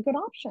a lot of good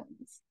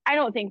options I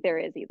don't think there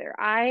is either.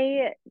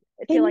 I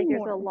feel like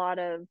there's a anymore. lot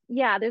of,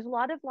 yeah, there's a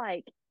lot of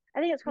like, I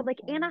think it's called like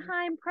Mhm.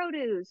 Anaheim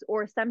produce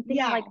or something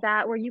Yeah, like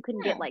that where you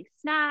can get yeah. like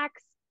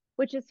snacks,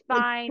 which is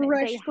Like fine. They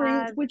fresh fruits,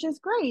 have, which is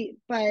great,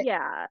 but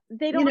yeah,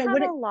 they don't have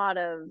when a it lot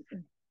of,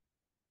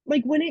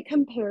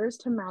 compares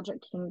to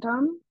Magic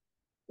Kingdom,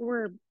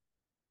 or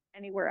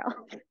anywhere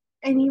else.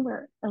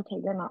 anywhere, okay,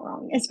 you're not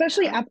wrong.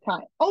 Especially Yeah.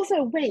 Epcot.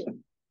 Also, wait,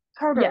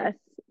 Carter, Yes.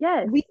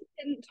 Yes. we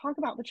didn't talk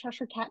about the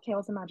Cheshire Cat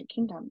Tales in Magic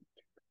Kingdom.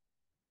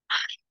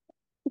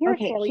 You're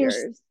Okay, here's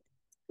failures.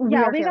 we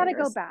Yeah, are we gotta go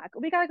failures. back.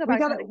 We gotta go We back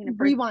to gotta Magic Kingdom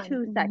for rewind,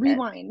 2 seconds.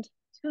 rewind.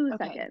 Two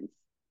Okay, seconds.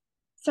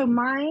 so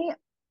my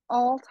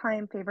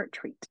all-time favorite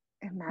treat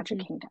in Magic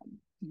Hmm.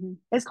 Kingdom Hmm.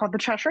 is called the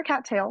Cheshire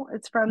Cat Tail.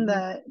 It's from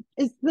Hmm.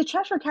 the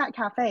Cheshire Cat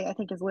Cafe, I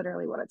think is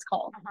literally what it's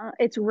called.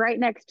 It's right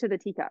next to the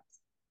teacups.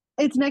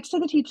 It's next to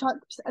the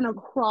teacups and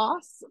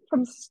across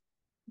from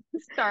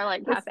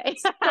Starlight the Cafe.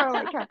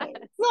 Starlight Cafe.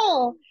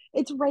 So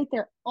it's right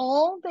there.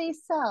 All they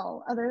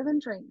sell, other than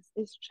drinks,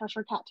 is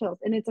Cheshire Cat Tails,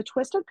 and it's a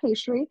twisted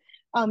pastry.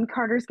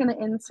 Carter's going to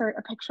insert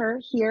a picture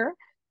here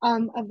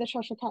of the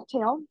Cheshire Cat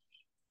Tail.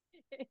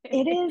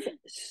 It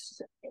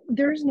is.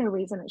 There's no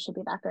reason it should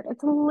be that good.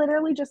 It's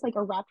literally just like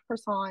a wrapped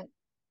croissant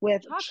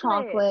with Chocolate.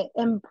 chocolate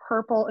and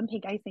purple and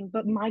pink icing.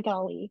 But my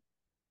golly,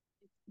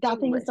 that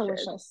thing is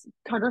Delicious. delicious.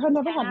 Carter had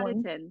never 10 had out of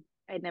one. 10.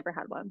 I'd never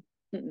had one.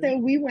 Mm-mm. So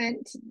we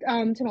went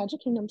to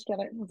Magic Kingdom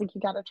together. I was like,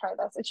 you got to try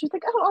this. And she's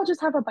like, oh, I'll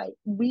just have a bite.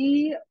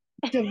 We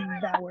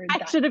devoured I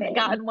that should have thing.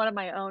 gotten one of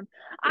my own.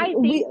 I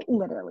We think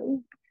literally,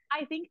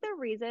 I think the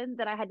reason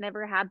that I had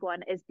never had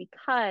one is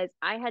because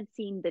I had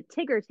seen the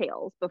Tigger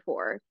tails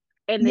before,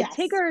 and the yes.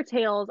 Tigger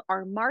tails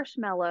are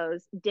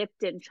marshmallows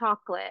dipped in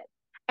chocolate.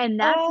 And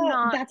that's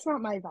not, That's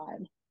not my vibe.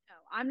 no,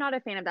 I'm not a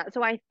fan of that.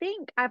 So I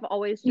think I've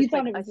always You just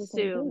thought like it was the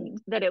same assumed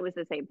thing. that it was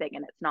the same thing,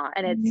 and it's not.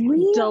 And it's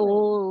Really?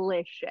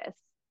 delicious.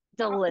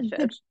 The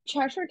Delicious.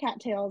 Cheshire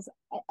Cattails,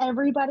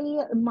 everybody,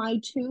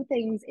 my two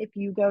things, if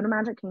you go to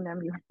Magic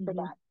Kingdom, you have to Hmm.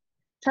 forget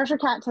Cheshire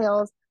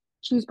Cattails,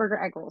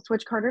 cheeseburger egg rolls,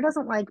 which Carter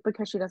doesn't like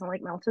because she doesn't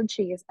like melted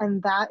cheese.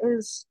 And that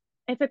is,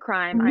 It's a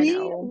crime, I we,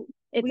 know.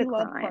 It's a we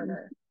love crime.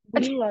 Carter.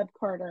 We love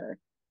Carter,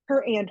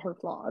 her and her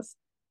flaws.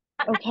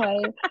 Okay.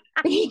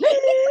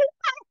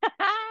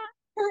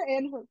 Her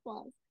and her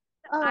flaws.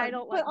 I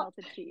don't But like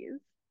melted cheese.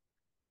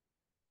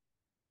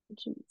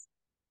 cheese.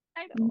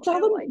 I Tell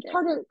don't them, like it.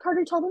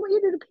 Carter, tell them what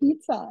you do to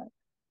pizza.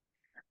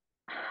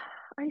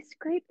 I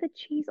scrape the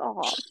cheese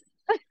off.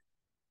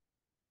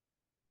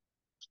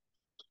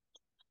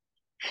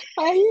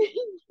 I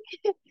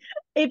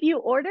If you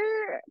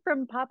order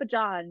from Papa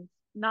John's,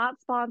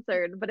 not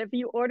sponsored, but if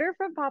you order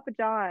from Papa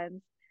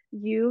John's,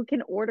 you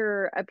can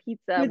order a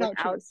pizza without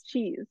without cheese.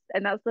 cheese.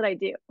 And that's what I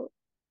do.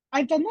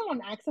 I've done that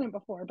on accident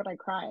before, but I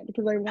cried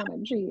because I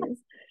wanted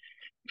cheese.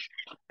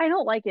 I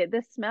don't like it.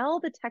 The smell,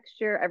 the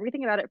texture,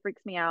 everything about it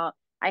freaks me out.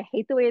 I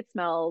hate the way it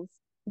smells.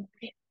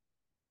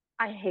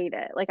 I hate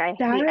it. Like the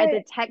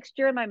That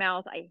texture in my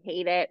mouth. I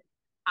hate it.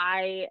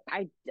 I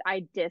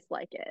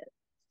dislike it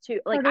too.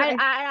 Like Carter,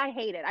 I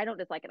hate it. I don't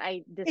dislike it.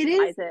 I it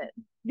is despise it.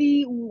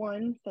 the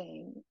one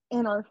thing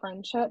in our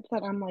friendship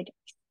that I'm like,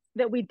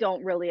 That we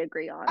don't really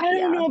agree on. I don't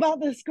Yeah. know about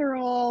this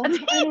girl.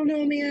 I don't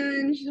know,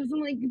 man. She doesn't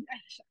like.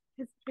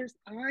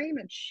 I'm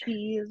a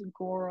cheese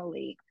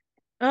girly.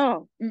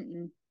 Oh,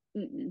 mm-mm,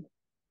 mm-mm.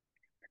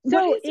 What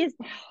So is?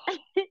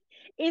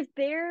 is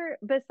there,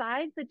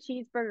 besides the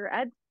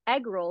cheeseburger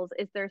egg rolls,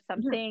 is there Yeah.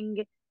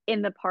 something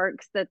in the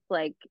parks that's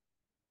like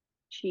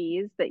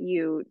cheese that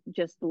you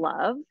just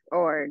love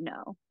or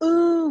no?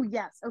 Ooh,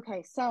 yes.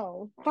 Okay,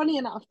 so funny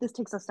enough, this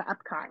takes us to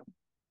Epcot.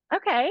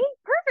 Okay,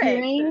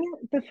 perfect. During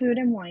the Food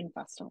and Wine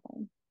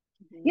Festival.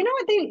 You Mhm. know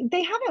what?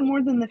 They have it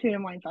more than the Food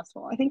and Wine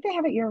Festival. I think they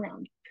have it year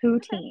round. Okay.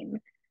 Poutine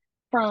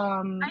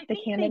from I the think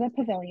they, Canada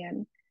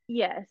Pavilion.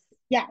 yes.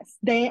 Yes,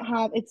 they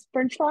have it's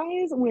French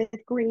fries with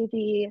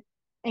gravy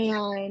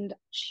and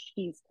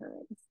cheese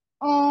curds.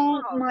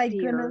 Oh Oh my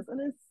dear. goodness,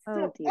 it is Oh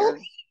so oh, dear.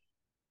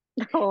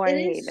 Oh, I it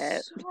hate is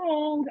it.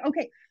 so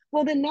okay.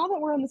 Well, then now that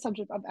we're on the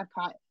subject of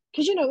Epcot,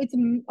 because it's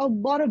a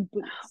lot of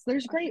booths.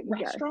 There's great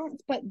Yes.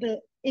 restaurants, but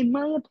in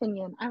my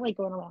opinion, I like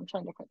going around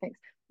trying different things.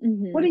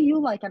 What Hmm. do you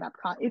like at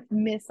Epcot? If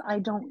Miss I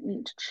don't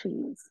eat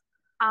cheese.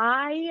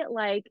 I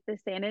like the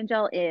San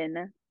Angel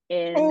Inn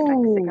in Oh,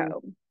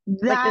 Mexico,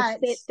 like the that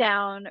sit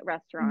down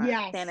restaurant,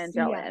 San yes,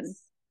 Angel Inn,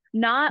 yes,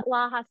 not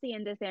La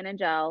Hacienda San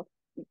Angel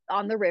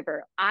on the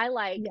river. I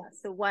like yes,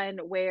 the one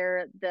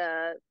where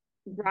the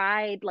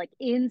ride like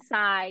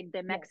inside the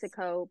yes.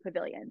 Mexico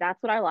pavilion.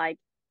 That's what I like.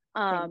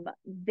 Same.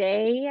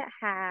 They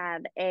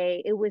had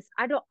I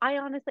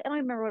honestly I don't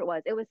remember what it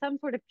was. It was some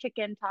sort of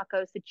chicken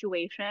taco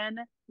situation,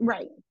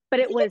 Right. but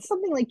I it think was it's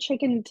something like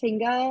chicken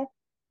tinga.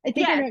 I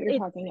think I know yes, what you're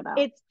talking about.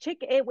 it's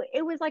chicken.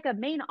 It was like a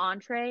main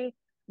entree,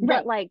 but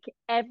Right. like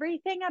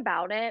everything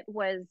about it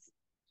was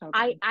So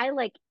I good. I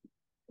like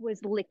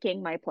was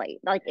licking my plate.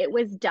 Like it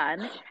was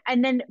done.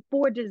 And then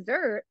for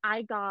dessert,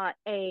 I got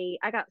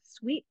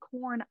sweet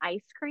corn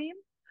ice cream,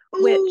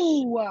 which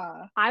Ooh,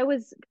 I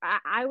was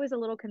a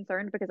little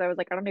concerned because I was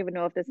like, I don't even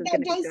know if this is that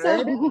gonna be does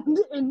good. sound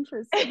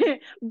interesting.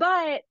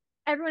 But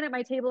everyone at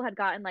my table had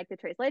gotten like the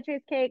tres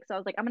leches cake, so I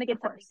was like, I'm gonna Of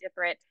get something course.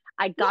 different.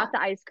 I got Yeah.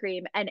 the ice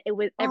cream, and it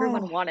was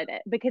everyone Oh, wanted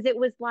it because it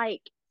was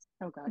like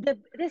so good. the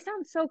this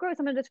sounds so gross.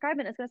 I'm gonna describe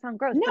it. It's gonna sound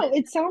gross, but No,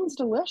 it's it sounds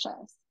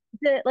delicious.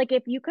 the like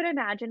if you could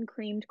imagine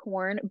creamed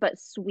corn but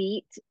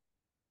sweet,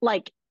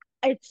 like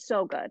it's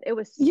so good. It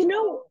was You so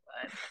know,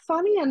 good.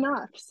 funny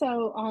enough,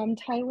 so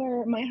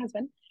Tyler, my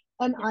husband,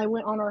 and Yeah. I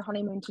went on our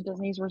honeymoon to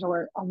Disney's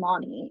resort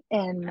Alani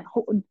in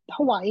Okay.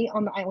 Hawaii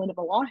on the island of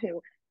Oahu. Yeah.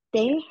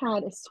 They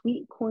had a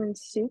sweet corn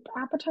soup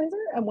appetizer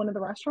at one of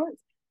the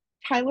restaurants.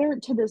 Tyler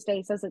to this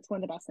day says it's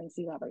one of the best things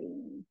he's ever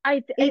eaten.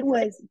 It It's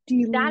was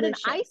that in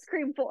ice delicious.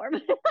 cream form.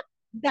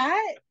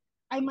 That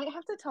I might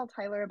have to tell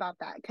Tyler about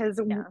that because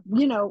Yeah.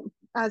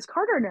 as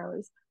Carter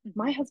knows,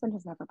 my Hmm. husband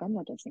has never been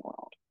to Disney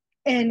World.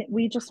 And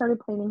we just started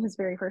planning his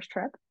very first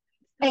trip.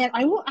 So And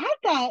I fun. will add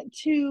that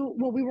to,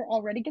 well, we were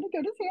already going to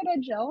go to San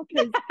Angel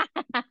because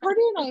Carter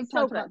and I have It's so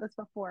talked about good. this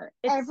before.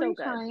 It's so Every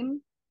good.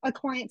 time a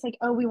client's like,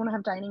 oh, we want to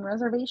have dining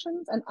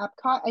reservations and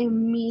Epcot, I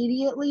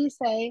immediately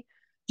say,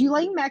 do you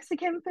like Mhm.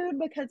 Mexican food?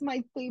 Because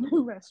my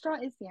favorite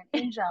restaurant is San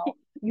Angel.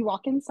 You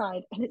walk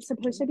inside and it's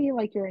supposed to Mhm. be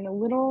like you're in a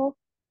little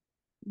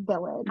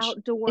village in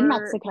Outdoor, yes.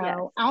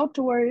 Mexico,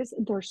 outdoors.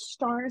 There's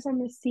stars on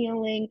the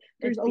ceiling.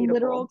 There's It's a beautiful.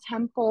 literal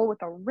temple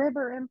with a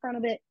river in front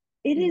of it.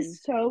 It Mhm.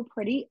 is so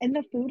pretty, and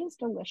the food is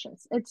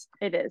delicious.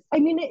 It is. I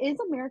mean, it is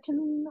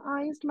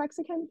Americanized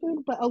Mexican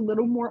food, but a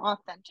little more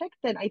authentic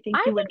than I think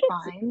I you would think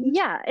it's find.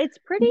 yeah, it's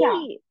Yeah,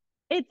 pretty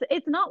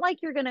it's not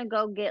like you're gonna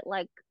go get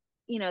like,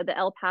 the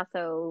El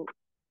Paso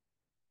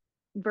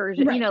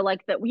version, right.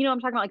 like I'm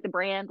talking about like the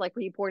brand, like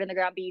where you pour it in the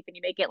ground beef and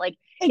you make it like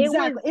it was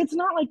Exactly. It's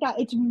not like that.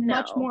 It's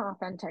much no, more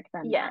authentic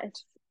than that.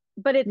 yes.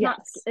 But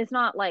Yes. it's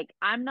not like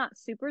I'm not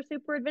super,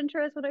 super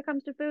adventurous when it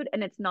comes to food,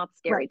 and it's not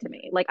scary Right. to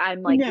me. Like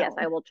I'm like, yes,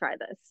 No, I will try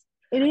this.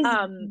 it is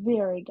Um,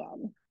 very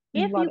good.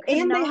 if Love you it.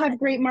 And they cannot, have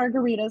great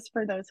margaritas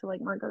for those who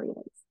like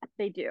margaritas.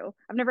 they do.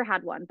 I've never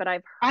had one, but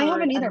I've I heard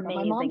haven't either, but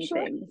my mom amazing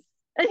sure things.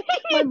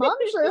 my mom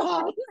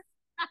sure has.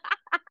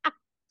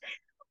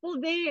 Well,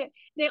 they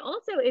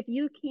also, if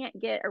you can't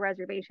get a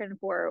reservation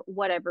for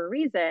whatever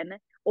reason,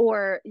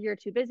 or you're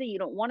too busy, you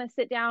don't want to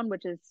sit down,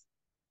 which is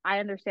I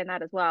understand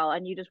that as well,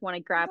 and you just want to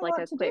There's grab a like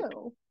lot a to quick,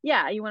 do.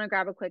 yeah, you want to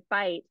grab a quick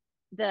bite.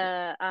 They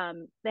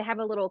have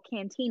a little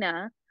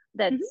cantina Mhm.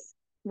 that's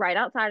right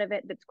outside of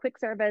it that's quick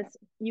service.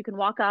 Yep. You can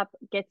walk up,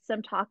 get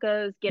some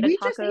tacos, get a We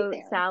just ate taco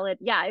there. salad.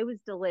 Yeah, it was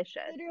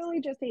delicious.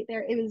 Literally just ate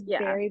there. It was Yeah,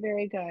 very,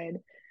 very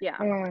good. yeah.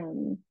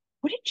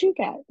 What did you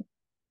get?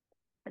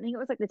 I think it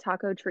was like the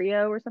taco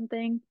trio or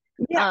something.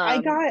 Yeah, I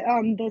Um,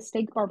 got the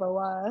steak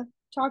barbacoa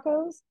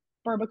tacos,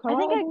 I think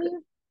barbacoa, I believe.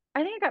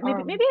 I think I got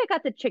maybe Um, I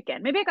got the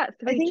chicken. Maybe I got I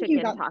three think you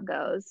chicken got,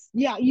 tacos.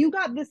 yeah, you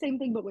got the same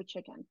thing but with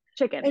chicken.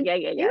 Chicken. And Yeah,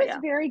 yeah, it yeah, was yeah.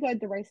 very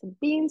good. The rice and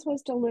beans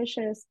was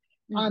delicious.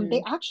 They Hmm.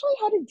 actually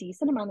had a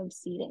decent amount of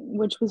seating,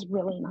 which was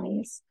really Hmm.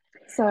 nice.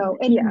 So,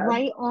 and Yeah,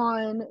 right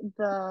on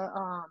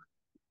the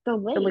the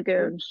lake,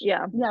 lagoon. which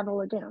Yeah, yeah, the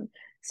lagoon.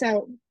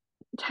 So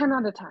 10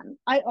 out of 10.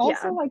 I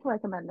also yeah. like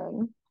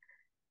recommending.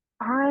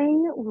 I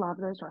love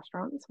those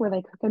restaurants where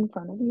they cook in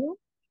front of you.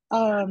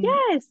 Um,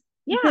 Yes.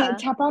 the Yeah.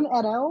 Tap on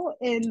Edo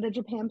in the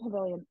Japan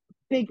Pavilion,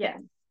 big Yes.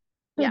 fan,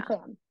 big Yeah.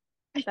 fan.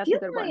 I That's a feel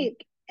good one.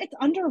 like it's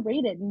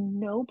underrated.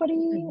 Nobody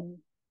Mhm.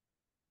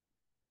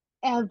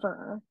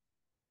 ever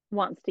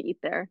Wants to eat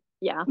there.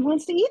 Yeah.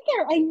 wants to eat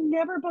there. I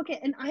never book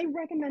it, and I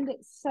recommend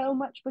it so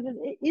much because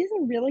it is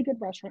a really good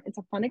restaurant. It's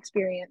a fun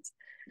experience.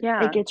 It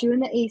Yeah. gets you in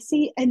the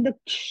AC, and the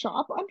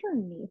shop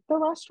underneath the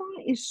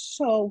restaurant is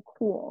so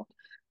cool.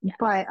 Yes.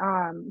 But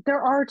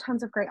there are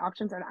tons of great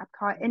options at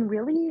Epcot, and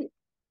really,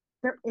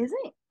 there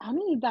isn't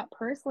any that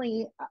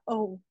personally.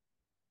 Oh,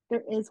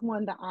 there is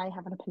one that I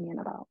have an opinion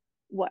about.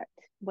 What?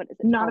 What is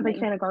it? Not Tell a big me.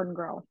 fan of Garden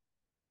Grill.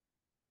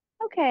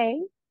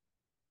 Okay.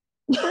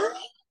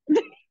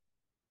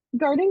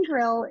 Garden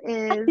Grill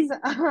is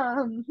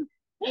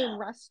a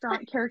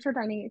restaurant character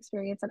dining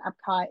experience at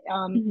Epcot.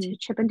 Hmm.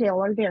 Chip and Dale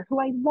are there, who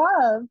I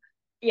love.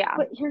 Yeah.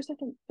 But here's the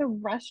thing: the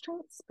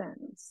restaurant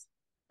spends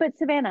But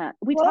Savannah,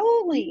 we talked.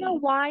 Do you know slowly.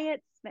 why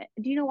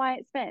do you know why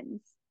it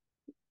spins?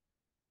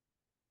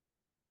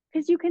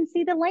 Because you can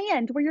see the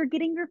land where you're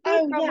getting your food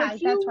Oh from, yeah,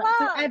 which that's you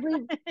right.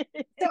 love.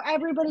 So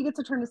everybody gets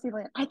a turn to see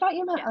land. I thought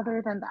you meant Yeah.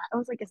 other than that. I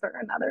was like, is there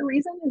another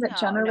reason? Is it No, no,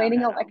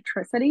 generating no, no.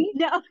 electricity?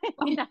 No,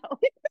 Um, no,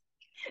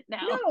 no.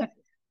 no,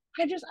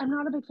 I'm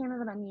not a big fan of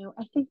the menu.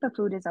 I think the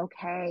food is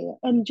okay.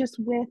 And just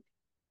with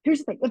here's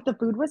the thing, if the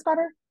food was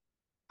better,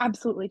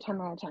 absolutely 10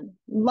 out of 10.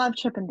 Love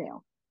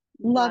Chippendale.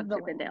 Love Love the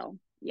land. Chippendale.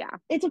 Yeah.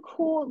 It's a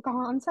cool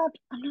concept.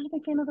 I'm not a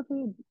big fan of the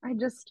food.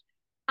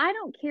 I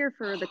don't care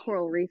for the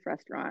Coral Reef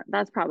restaurant.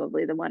 That's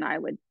probably the one I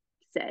would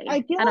say.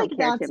 I feel I like don't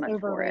care too that's much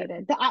for it.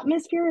 overrated. The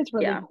atmosphere is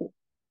really Yeah. cool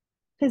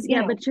because,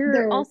 Yeah, but there's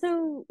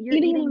you're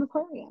eating in an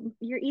aquarium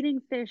you're eating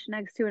fish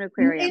next to an in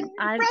aquarium.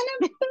 front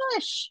of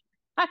fish.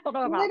 I don't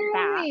know about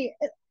that. Literally.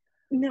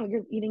 No,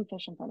 you're eating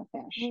fish in front of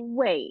fish.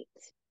 Wait.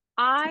 It's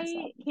messed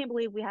I up. can't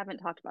believe we haven't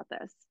talked about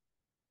this.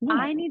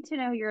 I What? need to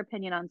know your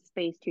opinion on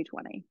Space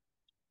 220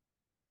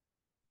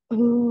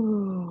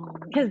 Ooh.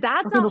 because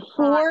that's Okay, a hot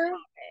before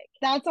topic.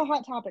 that's a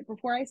hot topic.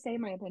 Before I say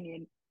my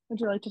opinion, would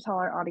you like to tell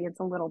our audience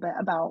a little bit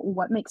about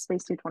what makes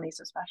Space 220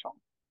 so special?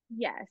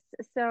 Yes.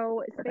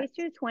 So Space Perfect.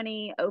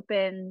 220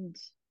 opened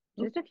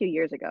Oop, just a few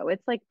years ago.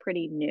 It's like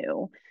pretty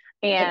new.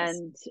 it is.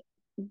 And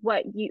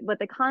what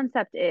the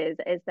concept is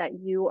that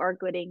you are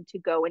going to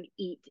go and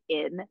eat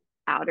in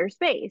outer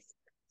space.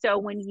 So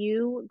when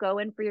you go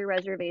in for your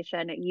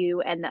reservation,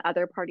 you and the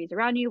other parties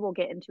around you will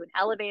get into an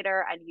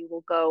elevator and you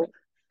will go Right.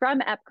 from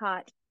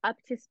Epcot up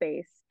to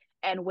space.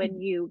 And when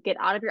Mhm. you get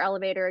out of your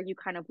elevator, you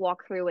kind of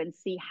walk through and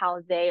see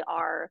how they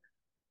are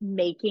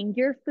making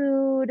your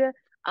food.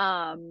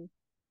 Um,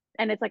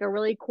 and it's like a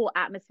really cool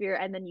atmosphere,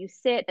 and then you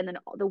sit and then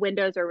the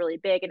windows are really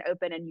big and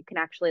open and you can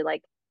actually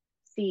like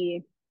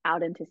see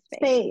out into space.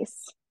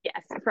 Space,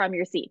 Yes, from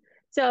your seat.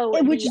 So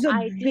which the is a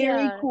very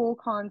idea, cool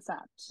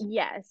concept.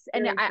 yes,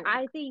 and Very cool.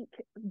 I think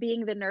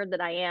being the nerd that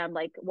I am,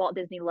 like Walt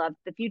Disney loved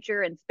the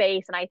future and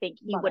space, and I think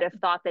he Love would have it.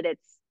 thought that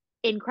it's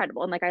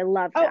incredible, and like I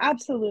love Oh, that.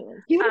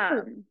 absolutely. He would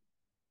approve. um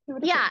He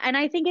would yeah, approve. and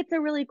I think it's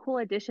a really cool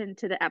addition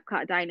to the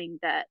Epcot dining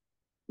that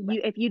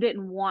Right. if you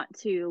didn't want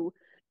to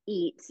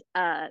eat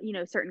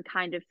certain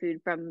kind of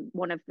food from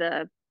one of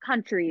the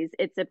countries,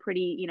 it's a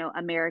pretty,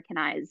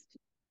 Americanized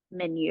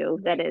menu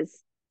that Right.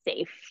 is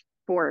safe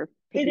for It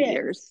picky is.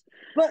 eaters.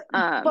 But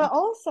Um but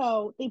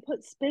also they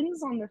put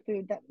spins on the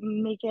food that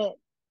make it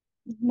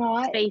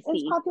not as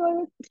Spacey.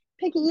 popular with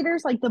picky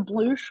eaters, like the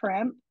blue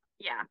shrimp.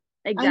 Yeah,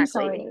 I'm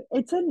exactly.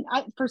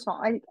 sorry. First of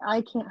all,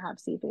 I can't have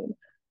seafood.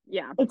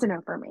 Yeah. It's a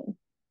no for me.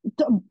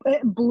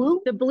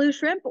 Blue, The blue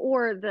shrimp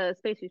or the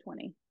Space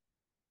 220?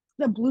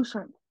 the blue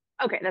shrimp.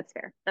 Okay, that's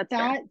fair. That's fair.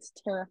 That's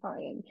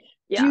terrifying.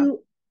 Yeah. Do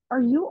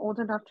Are you old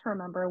enough to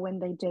remember when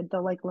they did the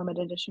like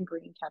limited edition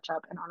green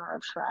ketchup in honor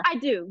of Shrek? I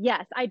do.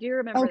 Yes, I do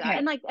remember that. And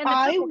Okay. like and the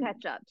I purple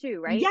ketchup too,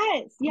 right?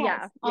 Yes, Yeah,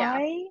 yes. yeah.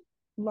 I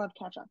love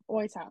ketchup.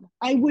 Always have.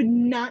 I would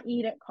not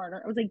eat it,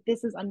 Carter. I was like,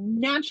 this is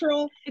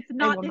unnatural. It's I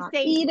not will the not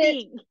same eat it.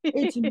 thing.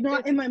 It's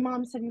not. And my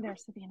mom's sitting there,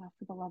 Savannah,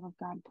 for the love of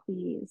God,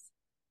 please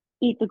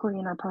eat the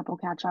green or purple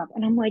ketchup.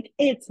 And I'm like,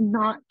 it's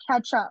not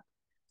ketchup.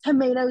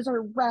 Tomatoes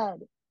are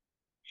red.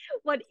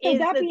 What So is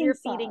that this being you're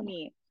feeding said,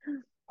 me?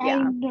 I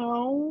Yeah,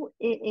 know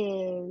it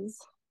is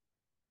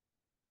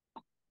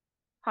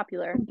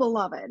popular.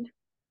 beloved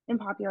and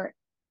popular.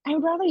 I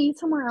would rather eat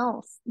somewhere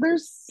else.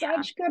 There's Yeah,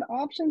 such good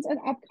options at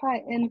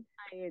Epcot. And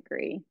I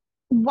agree.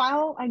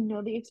 while I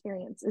know the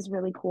experience is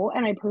really cool,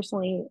 and I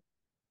personally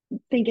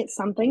think it's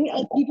something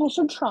people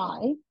should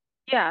try,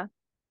 Yeah,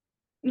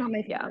 not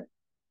my yeah. favorite.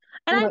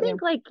 And What I about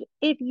think you? like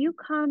if you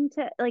come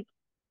to like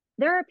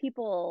there are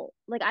people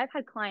like I've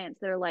had clients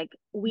that are like,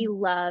 we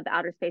love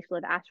outer space, we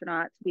love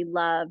astronauts, we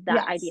love that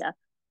Yes. idea.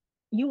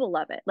 You will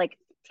love it. Like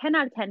 10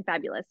 out of 10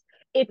 fabulous.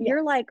 If you're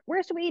Yes. like,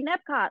 where should we eat in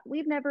Epcot?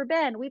 We've never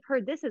been. We've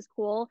heard this is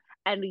cool,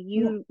 and Yeah.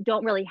 you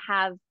don't really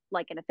have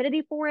like an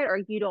affinity for it, or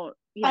you don't,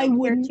 I care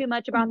wouldn't too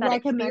much about that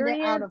recommend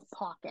it out of experience.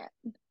 pocket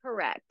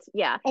Correct.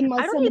 Yeah. I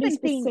unless don't somebody even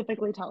think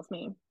specifically tells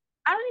me.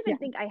 I don't Yeah. even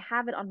think I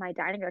have it on my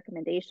dining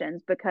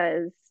recommendations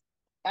because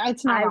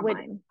It's not I on would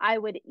mine. I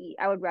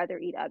would rather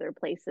eat other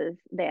places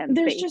than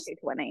There's Space just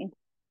 220.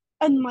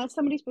 unless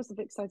somebody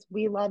specific says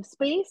we love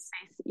space,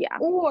 Yeah.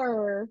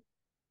 or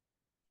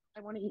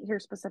I want to eat here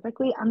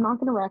specifically, I'm not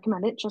going to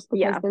recommend it just because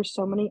Yeah, there's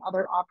so many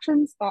other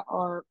options that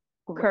are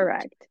great.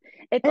 correct.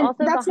 It's And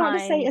also that's not to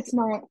say behind it's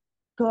not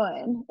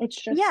good. It's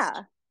just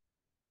yeah,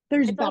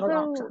 there's it's better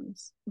also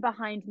options.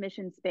 behind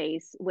Mission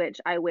Space, which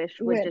I wish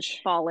would just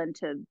Which fall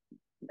into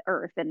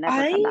Earth and never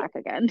come I back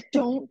again.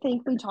 don't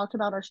think we talked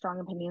about our strong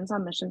opinions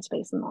on Mission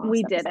Space in the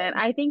We last didn't. episode.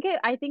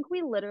 I think we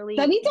That literally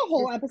needs a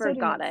whole just episode in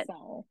forgot it.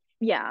 itself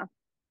Yeah.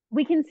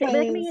 We can say, but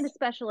that can be in a because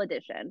special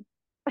edition.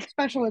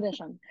 special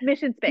edition.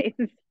 Mission Space.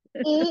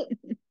 It,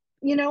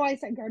 I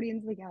said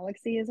Guardians of the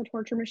Galaxy is a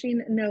torture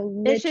machine. No,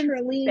 Mission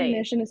literally, Space.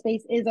 Mission to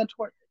Space is a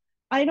torture.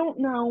 I don't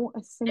know a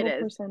It single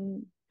is.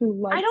 person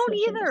who I likes don't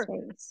Mission to either.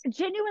 Space.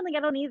 Genuinely, I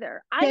don't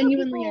either.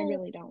 Genuinely, I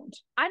really don't.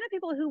 I know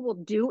people who will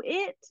do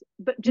it,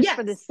 but just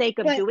for the Yes, sake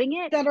of but doing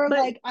it. that are But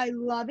like, I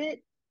love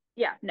it.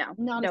 yeah, no,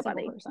 Not a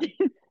single nobody.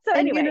 person. So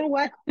And you anyway, know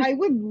what?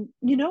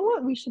 You know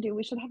what we should do?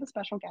 We should have a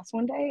special guest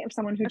one day of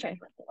someone who okay.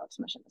 genuinely loves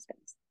Mission to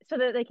Space. So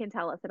that they can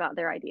tell us about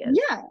their ideas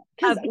Yeah,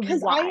 of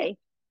because why.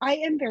 I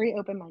am very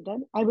open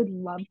minded. I would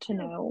love Me to too.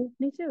 know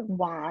Me too.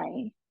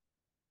 why.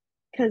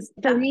 Because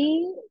for That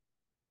me,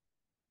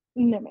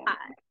 no, I, ma'am.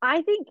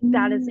 I think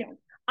that is. No.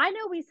 I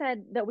know we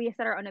said that we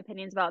said our own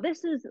opinions about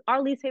this is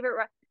our least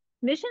favorite.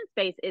 Mission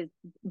Space is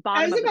I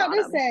bottom was of the about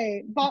to bottom.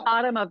 say, but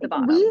Bottom of the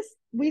bottom.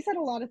 we said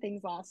a lot of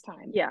things last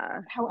time. Yeah.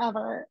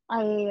 However,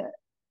 I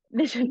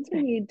Mission think Space.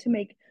 we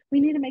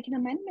need to make an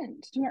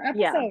amendment to our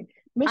Yeah, episode.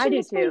 I Mission do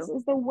to Space too.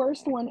 is the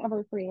worst one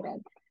ever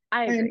created.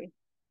 I And agree.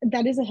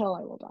 that is a hill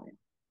I will die.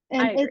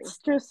 I And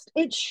agree.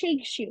 it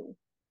shakes you.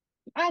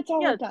 That's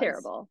all Yeah, it it's does.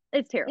 terrible.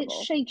 It's It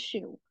terrible. shakes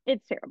you.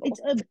 It's It's terrible.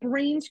 a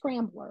brain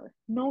scrambler.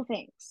 No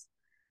thanks.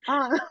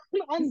 Uh,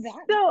 on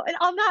that So,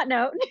 on that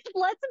note,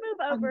 let's move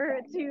on over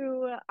that note,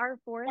 to our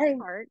fourth our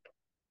park,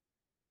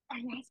 our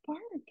last park,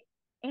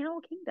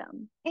 Animal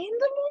Kingdom. Animal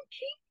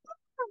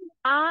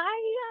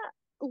I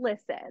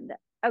listen.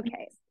 Okay.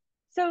 Kingdom.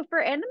 So for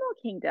Animal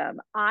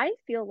Kingdom, I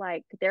feel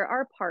like there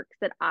are parks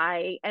that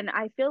and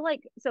I feel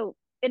like, so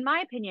in my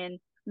opinion,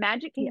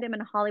 Magic Yeah. Kingdom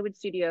and Hollywood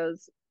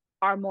Studios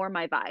are more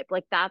my vibe.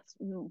 Like that's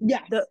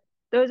Yes.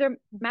 those are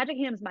Magic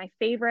Kingdom's my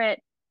favorite.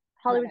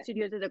 Love Hollywood it.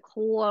 Studios is a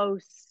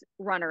close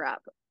runner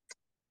up.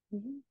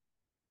 Mhm.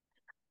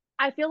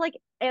 I feel like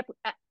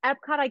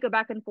Epcot, I go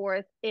back and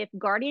forth. If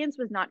Guardians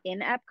was not in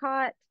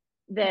Epcot, Okay.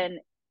 then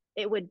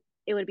it would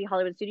be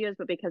Hollywood Studios.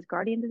 But because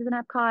Guardians is in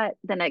Epcot,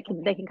 then they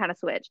Okay. can kind of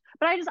switch.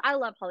 But I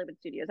love Hollywood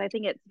Studios. I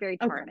think it's very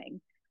Okay.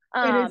 charming.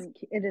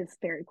 It is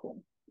very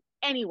cool.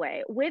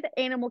 Anyway, with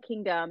Animal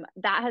Kingdom,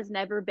 that has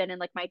never been in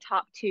like my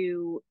top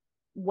two,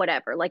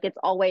 whatever. Like it's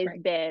always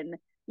Right. been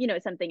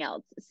something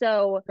else.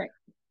 So Right.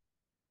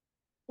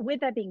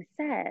 with that being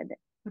said,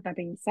 With that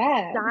being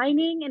said,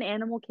 dining in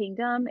Animal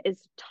Kingdom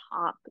is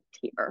top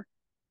tier.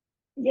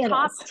 it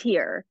Top is.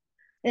 tier.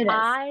 It is.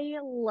 I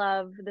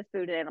love the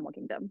food at Animal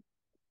Kingdom.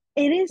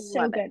 It is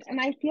so Love good. it.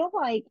 And I feel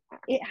like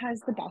it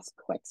has the best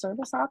quick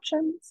service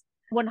options.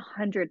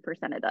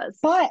 100% it does.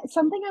 But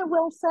something I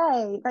will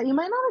say that you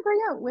might not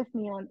agree with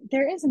me on,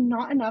 there is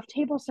not enough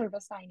table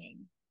service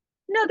dining.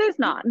 No, there's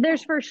not.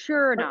 There's for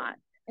sure Or not.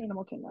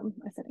 Animal Kingdom,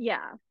 I said.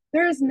 Yeah.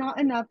 There is not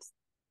enough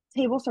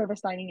table service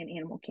dining in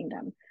Animal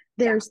Kingdom.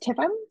 Yeah. There's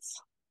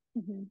Tiffin's,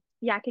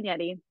 Yak and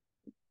Yeti.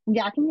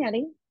 Yak and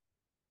Yeti,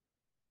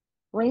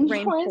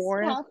 Rainforest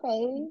Rainforest.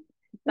 Cafe,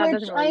 That which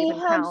doesn't I really even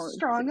have count.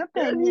 strong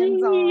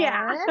opinions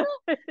Yeah.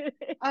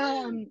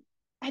 on.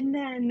 And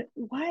then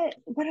what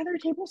other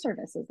table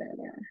service is there?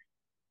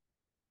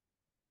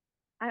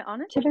 I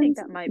honestly think Tiffin's,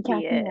 that might Yak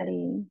be and it.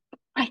 Yeti.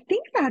 I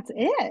think that's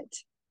it.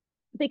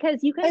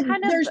 Because you can And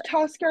kind of there's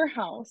Tusker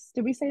House.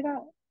 Did we say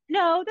that?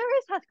 no, there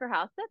is Husker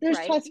House. That's There's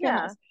right. Tusker Yeah.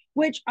 House,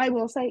 which I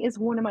will say is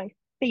one of my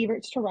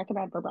favorites to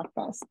recommend for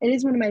breakfast. It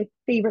is one of my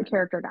favorite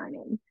character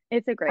dining.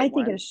 It's a great I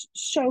think it one. is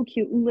so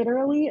cute.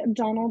 Literally,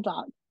 Donald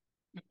Duck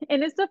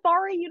In his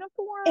safari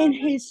uniform. in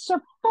his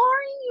safari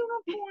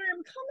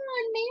uniform. Come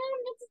on,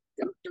 man.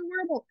 That's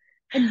adorable.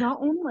 And not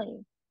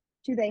only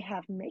do they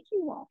have Mickey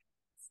waffles,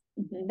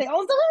 they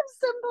also have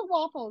Simba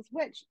waffles,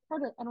 which, I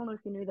don't know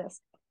if you knew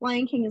this,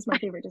 Lion King is my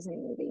favorite Disney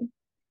movie.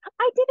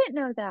 I didn't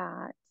know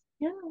that.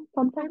 Yeah,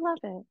 fun I fact. love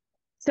it.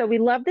 So we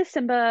love the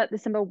Simba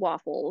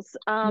waffles.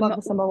 Love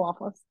the Simba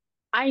waffles.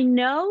 I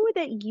know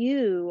that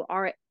you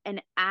are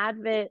an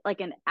avid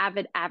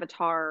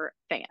Avatar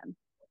fan.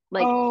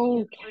 Like Oh,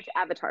 huge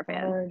Avatar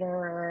fan.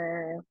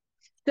 Carter.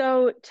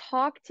 So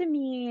talk to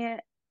me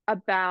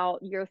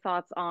about your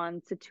thoughts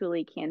on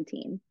Satuli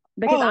Canteen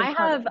because Oh,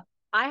 Carter.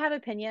 I have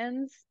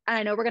opinions and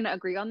I know we're going to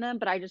agree on them,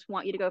 but I just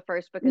want you to go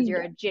first because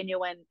you're Yeah. a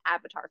genuine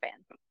Avatar fan.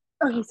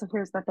 Okay, so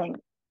here's the thing.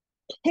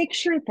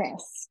 Picture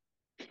this.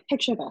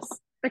 Picture this.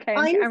 Okay,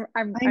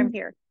 I'm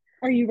here.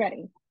 Are you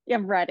ready?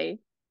 I'm ready.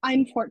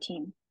 I'm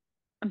 14,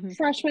 Mhm.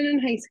 freshman in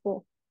high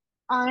school.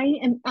 I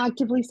am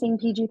actively seeing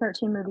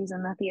PG-13 movies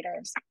in the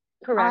theaters.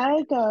 Correct.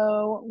 I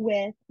go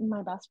with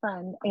my best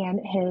friend and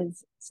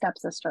his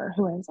stepsister,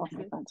 who I was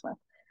also friends with.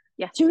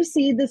 Yeah. to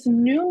see this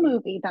new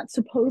movie that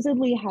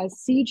supposedly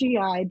has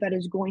CGI but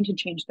is going to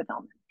change the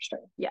film industry.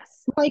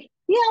 Yes. Like,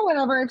 yeah,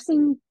 whatever. I've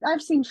seen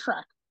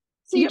Shrek.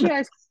 Yep.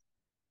 CGI is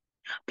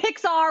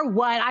Pixar,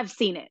 what? I've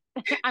seen it.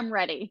 I'm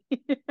ready.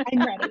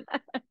 I'm ready.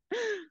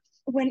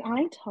 When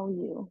I tell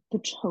you the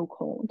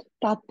chokehold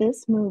that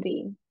this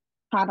movie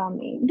had on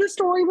me, the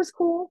story was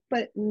cool,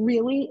 but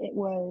really it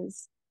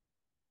was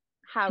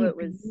How a it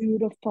was made.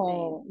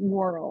 beautiful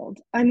world.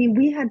 I mean,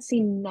 we had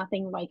seen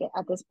nothing like it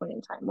at this point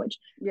in time, which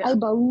I Yeah.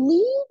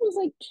 believe was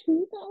like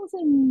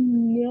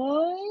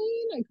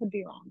 2009. I could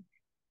be wrong.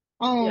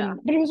 Yeah.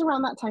 But it was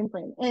around that time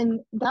frame,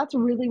 and that's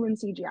really when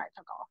CGI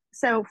took off.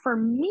 So for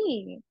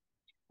me,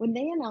 when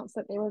they announced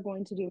that they were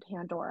going to do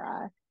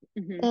Pandora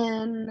Hmm.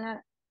 in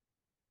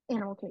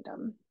Animal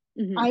Kingdom,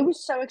 Hmm. I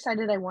was so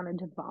excited I wanted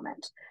to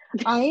vomit.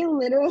 I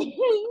literally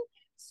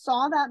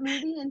saw that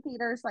movie in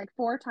theaters like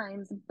 4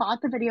 times,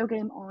 bought the video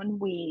game on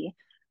Wii.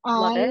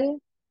 Love it. I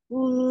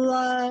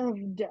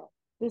loved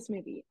this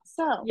movie.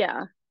 So,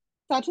 Yeah.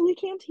 Satuli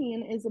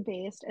Canteen is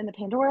based in the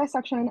Pandora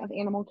section of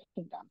Animal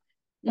Kingdom,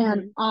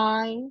 and Hmm.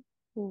 I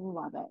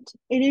love it.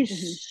 It is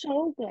Hmm.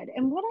 so good.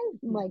 And what I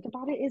Hmm. like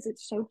about it is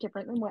it's so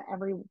different than what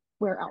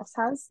everywhere else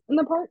has in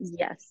the parks.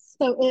 Yes.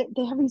 So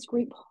they have these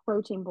great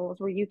protein bowls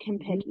where you can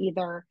pick Hmm.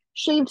 either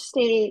shaved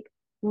steak,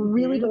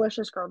 really Hmm.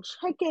 delicious grilled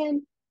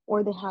chicken,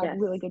 or they have Yes.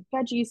 really good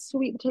veggies,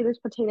 sweet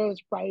potatoes,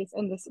 rice,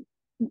 and this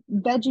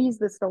veggies,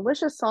 this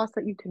delicious sauce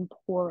that you can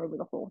pour over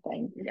the whole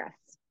thing. Yes.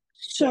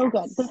 So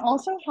good. They Yes.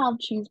 also have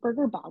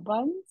cheeseburger bao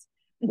buns,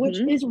 which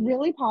Hmm. is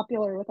really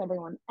popular with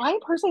everyone. I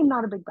personally am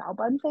not a big bao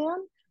bun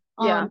fan.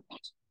 Yeah. I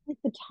just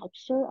like the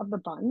texture of the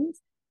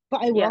buns,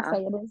 but I will Yeah.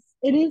 say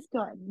it is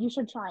good. You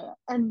should try it.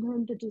 And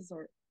then the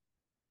dessert.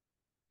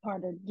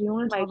 Carter, do you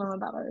want to tell My them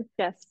about it?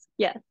 yes.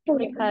 Yes. I love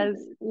the Because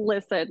dessert.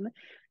 listen,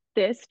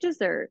 this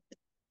dessert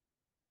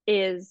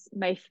is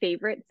my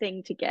favorite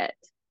thing to get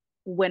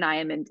when I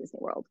am in Disney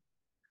World.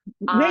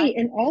 I Wait,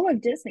 in all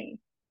of Disney.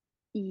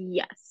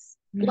 yes.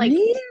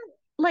 Really?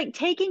 Like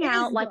taking It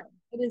out is good.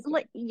 It is good.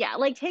 like yeah,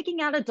 like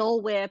taking out a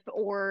Dole Whip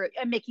or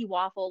a Mickey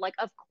waffle, like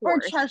of Or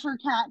course. Cheshire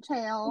Cat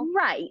tail.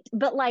 Right.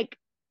 But like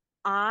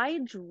I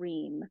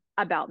dream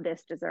about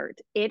this dessert.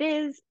 It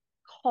is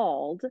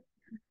called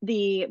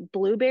the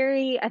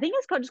blueberry, I think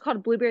it's called just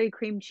called blueberry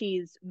cream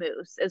cheese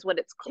mousse is what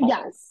it's called.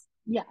 Yes.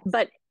 Yes.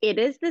 But it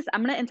is this,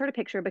 I'm going to insert a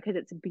picture because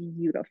it's It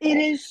beautiful.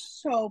 is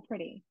so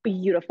pretty.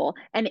 Beautiful.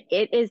 And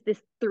it is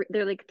this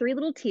they're like three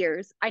little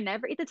tiers. I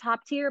never eat the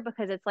top tier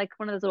because it's like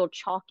one of those little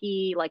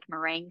chalky like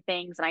meringue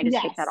things and I just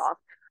take that Yes. off.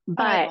 I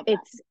But love that.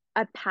 it's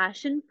a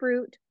passion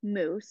fruit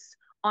mousse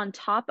on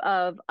top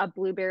of a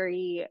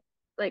blueberry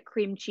like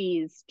cream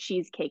cheese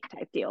cheesecake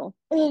type deal.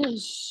 It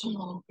is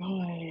so good.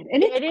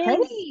 And it's It is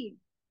pretty.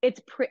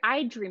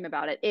 I dream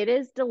about it. It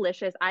is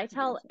delicious. I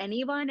tell Delicious.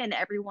 anyone and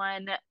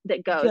everyone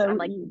that goes, I'm Go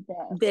like, eat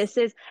this. this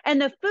is,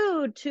 and the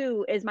food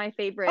too is my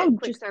favorite Oh,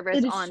 quick just service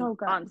it is so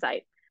on good.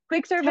 site.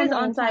 Quick 10 service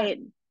out on of site,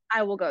 10.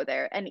 I will go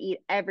there and eat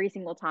every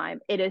single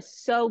time. It is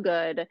so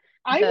good.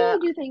 I The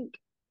really do think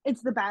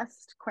it's the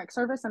best quick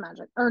service in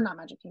Magic, or not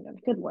Magic Kingdom,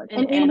 good Lord,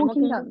 in and Animal Animal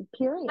Kingdom,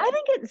 Kingdom, I period.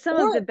 think it's some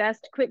of the Or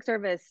best quick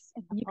service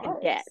in the you can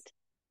get. parks. I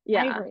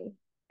Yeah, agree.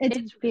 It's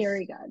it's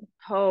very good.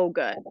 so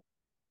good.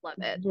 Love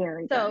it.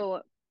 Very good.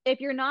 So if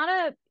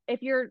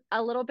you're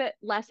a little bit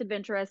less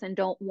adventurous and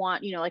don't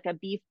want, like a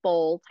beef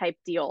bowl type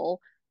deal,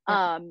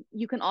 Yeah.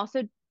 you can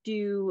also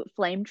do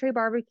flame tree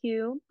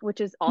barbecue, which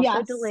is also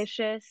Yes.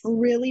 delicious.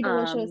 Really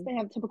delicious. Um, They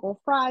have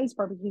typical fries,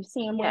 barbecue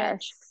sandwich.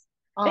 yes.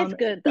 It's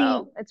good The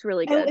though. It's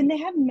really Oh, good. and they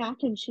have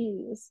mac and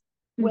cheese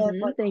with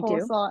like They do.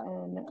 coleslaw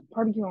and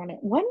barbecue on it.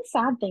 One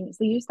sad thing is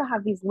they used to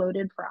have these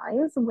loaded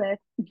fries with,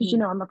 because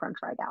Hmm. I'm a French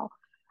fry gal,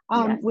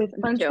 Yes, with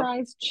me French too.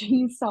 fries,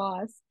 cheese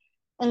sauce,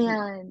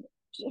 and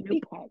be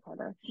Nope. quiet,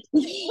 Carter.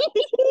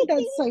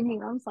 That's so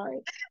mean. I'm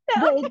sorry.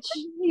 The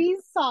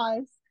cheese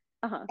sauce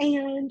Uh-huh.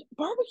 and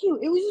barbecue.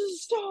 It was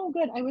just so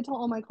good. I would tell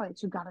all my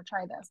clients, you gotta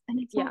try this, and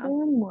it's not Yeah.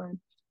 there anymore.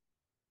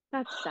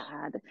 That's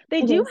sad. They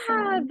It do is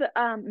have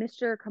sad.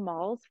 Mr.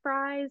 Kamal's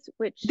fries,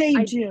 which They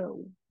I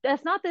do.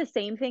 that's not the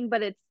same thing,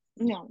 but it's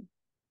No,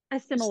 a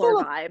similar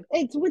still vibe.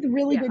 it's with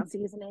really Yeah. good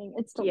seasoning.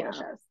 It's Yeah.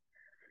 delicious.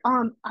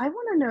 I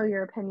want to know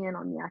your opinion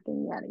on Yak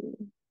and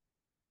Yeti.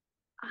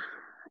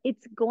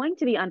 It's going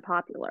to be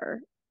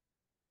unpopular.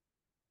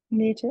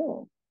 Me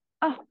too.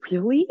 Oh,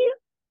 really?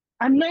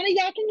 I'm not a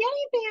Yak and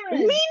Yeti Me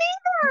fan.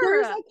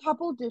 There's neither. a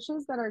couple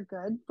dishes that are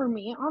good for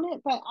me on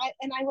it, but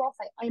I will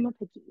say I'm a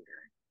picky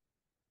eater,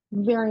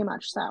 very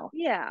much so.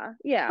 Yeah,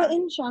 But yeah.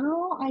 in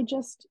general, I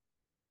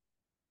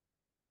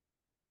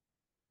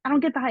don't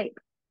get the hype.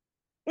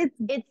 It's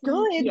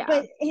good, Yeah.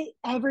 but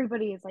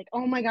everybody is like,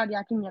 "Oh my God,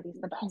 Yak and Yeti's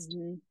the best."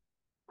 Mhm.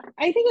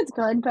 I think it's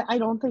good, but I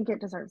don't think it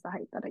deserves the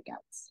hype that it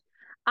gets.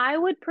 I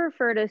would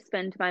prefer to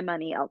spend my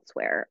money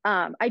elsewhere.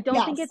 I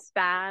don't think it's Yes,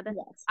 bad.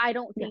 yes, I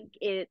don't yeah,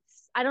 think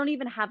I don't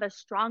even have a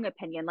strong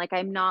opinion. Like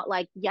I'm not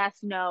like, yes,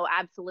 no,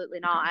 absolutely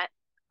okay, not.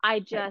 I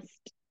right,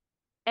 just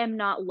am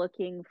not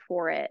looking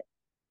for it.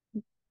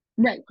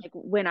 right. Like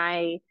when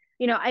I,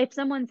 if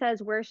someone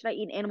says, where should I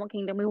eat in Animal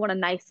Kingdom? We want a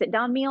nice sit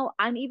down meal.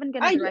 I'm even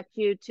going to I direct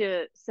you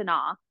to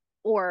Sanaa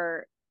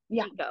or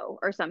yeah. Chico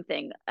or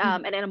something,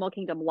 Mhm. an Animal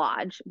Kingdom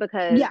lodge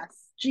because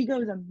Yes,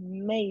 Jigo's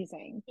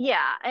amazing.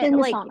 yeah, Same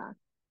with like, Sana.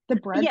 The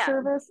bread yeah.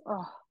 service,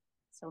 oh,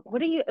 so What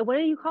good.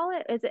 do you call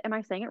it? Am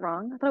I saying it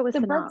wrong? I thought it was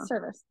The bread Sanaa.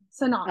 service.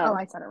 Sana. Oh, Oh.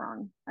 I said it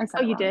wrong. I Oh,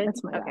 said it you wrong. did?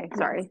 It's my bad. Okay, Yes.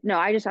 sorry. No,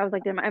 I was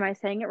like, am I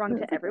saying it wrong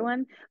That's to okay.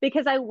 everyone?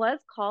 Because I was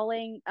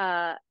calling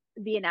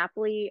Via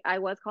Napoli, I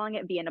was calling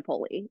it Via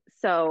Napoli.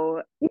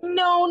 So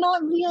No,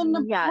 not Via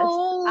yes,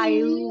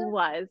 I Napoli.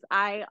 was.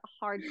 I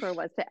hardcore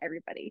was to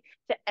everybody,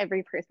 to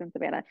every person in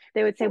Savannah.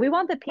 They would say, For "We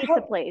want the pizza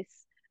how,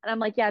 place," and I'm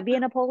like, "Yeah, Via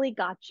Napoli,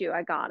 got you.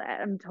 I got it.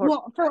 I'm totally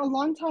well, for a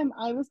long time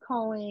I was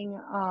calling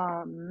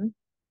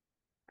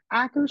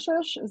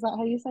Akershus. Is that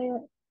how you say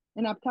it?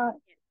 In Epcot?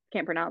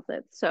 can't pronounce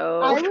it." So,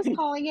 I was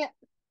calling it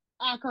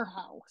Acker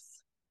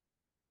House.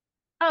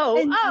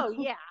 And oh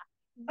yeah,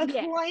 a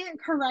yes,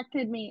 client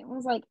corrected me. It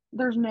was like,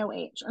 there's no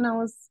H. And I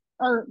was,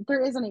 or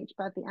there is an H,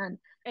 but at the end.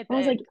 at I the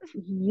was like,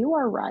 end. you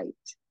are right.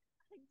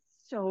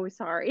 So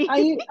sorry.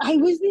 I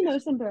was the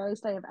most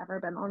embarrassed I have ever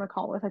been on a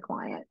call with a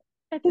client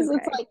It's because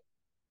it's okay. like,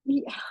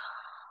 yeah.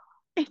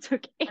 It's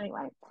okay.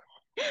 Anyway.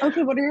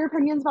 Okay, what are your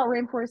opinions about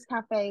Rainforest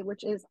Cafe,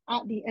 which is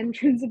at the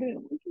entrance of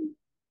Animal Kingdom?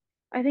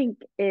 I think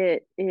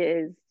it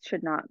is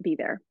should not be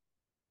there.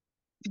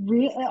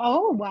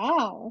 Oh,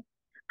 wow.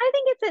 I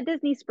think it's at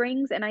Disney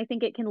Springs and I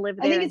think it can live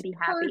I there think and it's be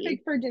happy.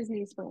 perfect for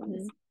Disney Mhm.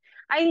 Springs,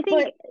 I think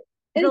but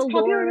and the it's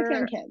popular with young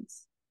lore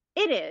kids.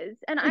 it is,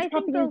 and It's I think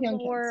popular the with young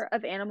kids. lore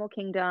of Animal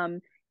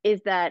Kingdom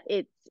is that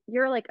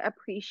you're like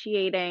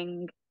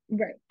appreciating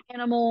Right.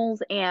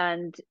 animals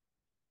and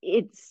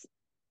it's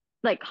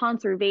like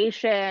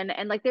conservation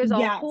and like there's a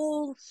Yes.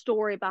 whole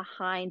story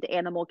behind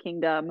Animal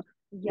Kingdom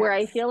where I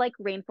Yes. feel like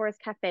Rainforest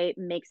Cafe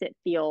makes it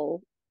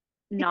feel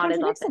It not as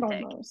contradicts it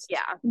authentic. almost.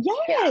 Yeah. Yeah.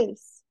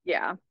 Yes.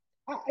 Yeah.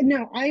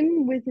 No,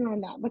 I'm with you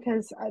on that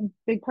because a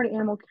big part of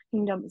Animal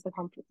Kingdom is the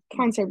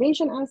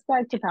conservation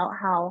aspect about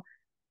how,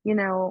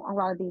 a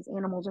lot of these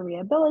animals are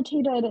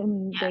rehabilitated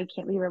and they Yes.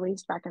 can't be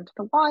released back into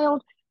the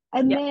wild.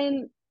 And Yep.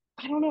 then,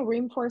 I don't know,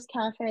 Rainforest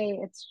Cafe,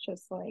 it's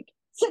just like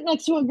sit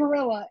next to a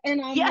gorilla. And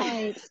I'm Yeah.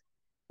 like,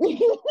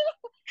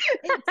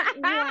 it's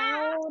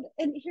loud.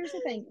 And here's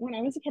the thing, when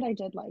I was a kid, I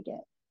did like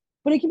it,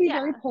 but it can be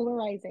very Yeah,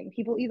 polarizing.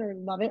 People either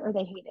love it or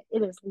they hate it.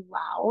 It is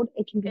loud,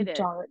 it can be it is.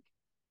 dark,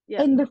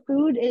 Yep. and the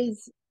food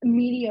is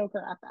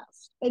mediocre at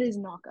best. It is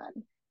not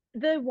good.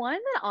 The one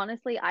that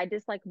honestly I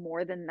dislike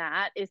more than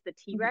that is the Mhm.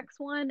 T-Rex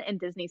one in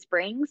Disney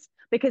Springs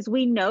because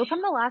we know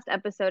from the last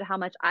episode how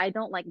much I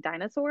don't like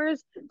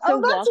dinosaurs. So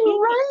Oh, that's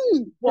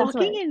right. That's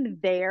walking right. in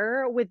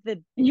there with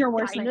the Your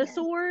worst nightmare.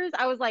 dinosaurs,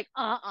 I was like,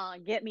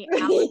 get me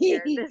out of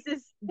here. This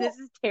Well,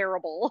 is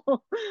terrible.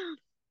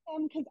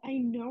 because I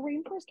know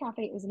Rainforest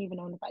Cafe isn't even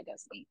owned by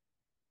Disney.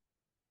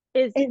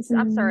 Is It's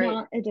I'm sorry.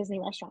 not a Disney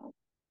restaurant.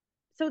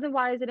 So then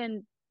why is it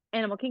in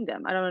Animal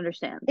Kingdom? I don't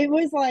understand. It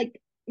was like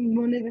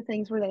one of the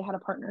things where they had a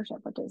partnership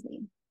with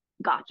Disney.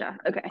 Gotcha.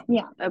 Okay.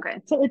 Yeah.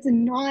 Okay. So it's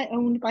not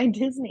owned by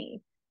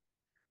Disney,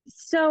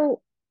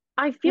 So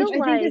I which feel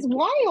I think is like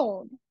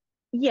wild.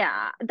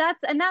 yeah, that's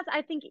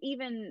I think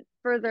even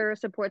further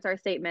supports our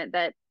statement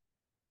that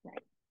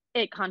Right.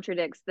 it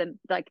contradicts the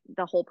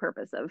whole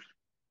purpose of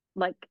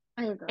like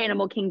I agree.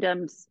 Animal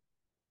Kingdom's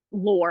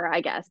lore,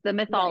 I guess, the Right.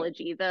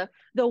 mythology, the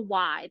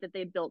why that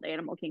they built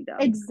Animal Kingdom.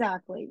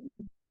 Exactly.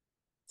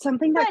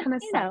 Something that But, kind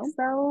of sucks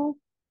though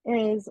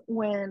is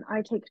when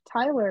I take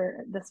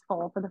Tyler this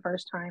fall for the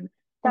first time,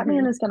 that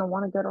man mhm. is going to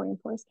want to go to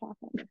Rainforest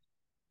Cafe.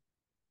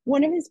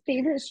 One of his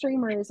favorite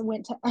streamers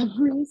went to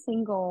every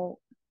single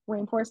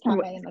Rainforest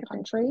Cafe in the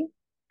country.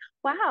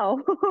 Wow.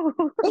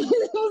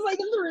 It was like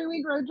a 3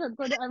 week road trip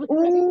going to every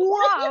Rainforest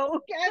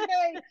Wow.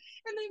 Cafe,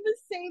 and they have the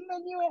same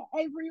menu at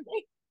every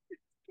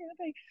Rainforest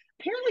Cafe.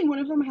 Apparently, one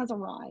of them has a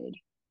ride,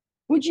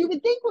 which you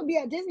would think would be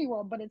at Disney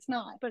World, but it's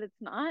not. But it's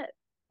not.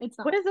 It's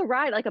What not. is a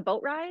ride? Like a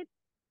boat ride?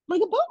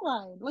 Like a boat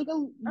ride, like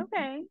a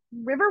Okay.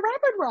 river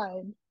rapid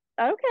ride.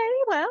 Okay,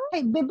 well,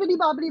 Hey, Bibbidi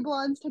Bobbidi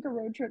Blondes took a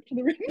road trip to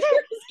the Rainforest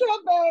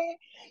Cafe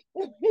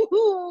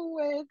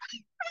with.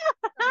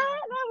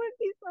 Anyway, that would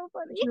be so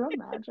could funny. you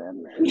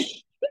imagine?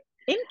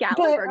 In But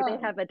Gatlinburg,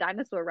 they have a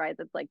dinosaur ride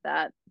that's like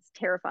that. It's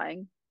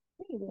terrifying.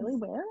 wait, really,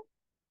 where?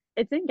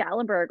 It's in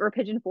Gatlinburg or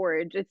Pigeon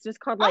Forge. It's just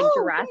called like Oh,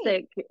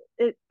 wait.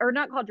 Jurassic, or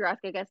not called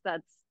Jurassic. I guess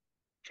that's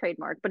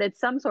trademark, but it's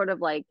some sort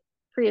of like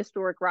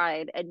prehistoric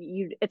ride, and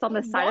it's on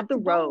I the side of the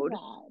walked by road.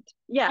 that.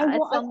 Yeah,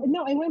 it's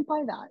No, I went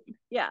by that.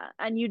 yeah,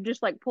 and you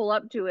just like pull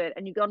up to it,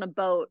 and you go on a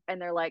boat,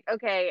 and they're like,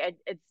 okay,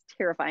 it's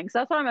terrifying. So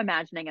that's what I'm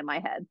imagining in my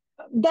head.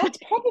 That's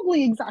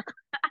probably exactly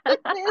what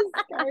it is,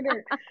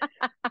 Carter.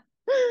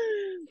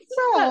 That's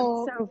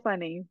So so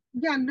funny.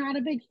 yeah, I'm not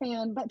a big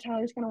fan, but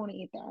Tyler's gonna want to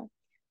eat there.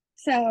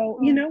 So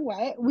you Oh, know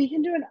what? We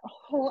can do a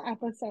whole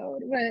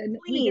episode when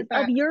we please, get of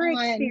back your on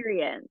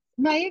experience.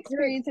 my Your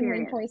experience in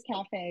experience. Rainforest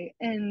Cafe,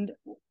 and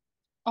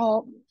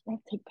I'll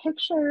take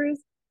pictures,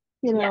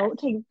 Yes.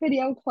 take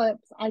video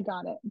clips. I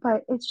got it,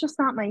 but it's just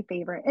not my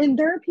favorite. And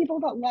there are people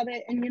that love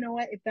it, and you know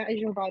what? If that is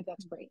your vibe,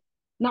 that's great.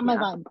 Not my Yeah.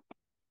 vibe.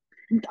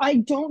 I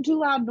don't do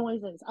loud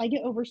noises. I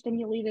get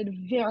overstimulated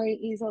very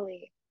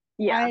easily.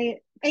 Yeah. I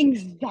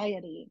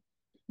anxiety.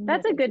 No,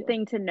 That's a thank good you.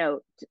 thing to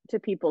note to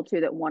people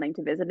too that wanting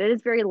to visit. It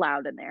is very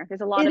loud in there.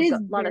 There's a It is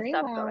lot of very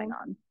stuff going loud.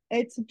 on.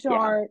 It's Yeah.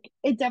 dark.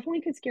 It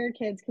definitely could scare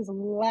kids because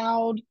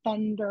loud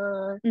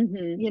thunder, You're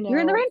in the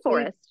fake.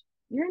 rainforest.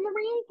 You're in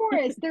the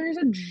rainforest. There's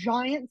a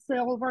giant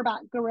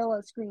silverback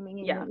gorilla screaming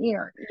in Yeah. your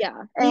ear.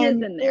 Yeah. He is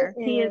And in it there.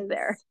 He is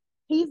there. is,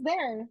 he's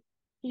there.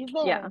 He's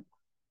Yeah. there.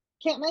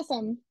 Can't miss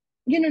him.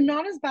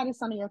 Not as bad as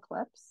Sunny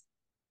Eclipse,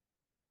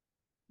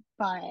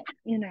 but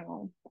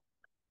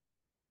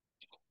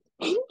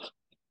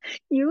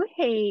You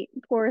hate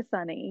poor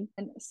Sonny.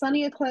 and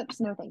Sunny Eclipse,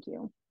 no thank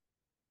you.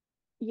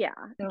 Yeah.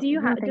 No, no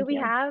Do thank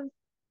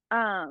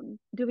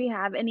we you.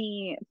 have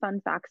any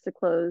fun facts to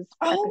close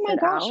Oh my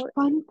episode gosh, out?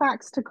 fun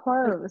facts to Like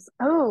close.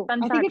 Oh,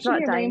 fun I think facts it should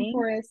be about a dining?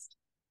 rainforest.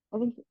 I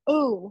think,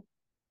 oh,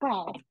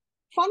 wow.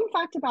 Fun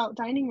fact about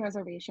dining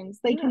reservations.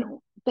 Yeah.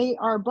 They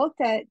are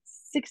booked at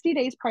 60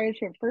 days prior to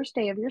your first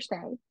day of your stay.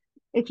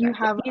 If you Correct.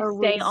 If have you a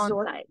stay on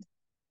resort, site.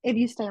 if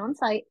you stay on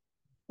site,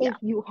 Yeah. if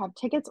you have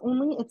tickets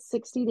only, it's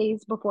 60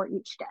 days before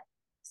each day.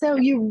 So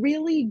Yep. you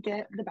really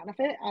get the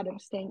benefit out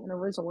of staying in a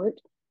resort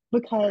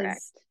because,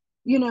 Correct.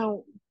 you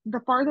know, the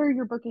farther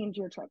you're booking into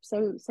your trip,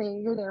 so say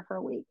you're there for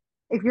a week,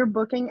 if you're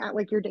booking at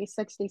like your day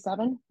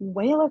 67,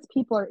 way less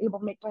people are able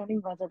to make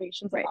dining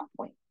reservations at Right. that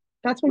point.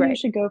 That's when you Right.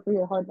 should go for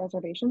your hard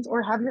reservations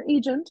or have your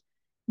agent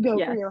go for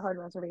Yes. your hard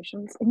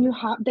reservations. And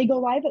they go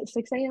live at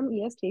 6 a.m.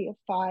 EST,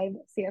 5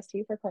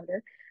 CST for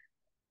Carter.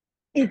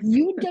 If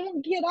you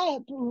don't get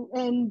up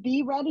and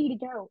be ready to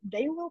go,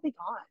 they will be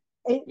gone.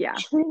 It Yeah.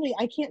 truly,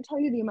 I can't tell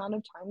you the amount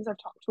of times I've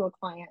talked to a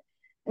client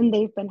and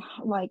they've been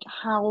like,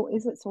 how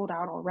is it sold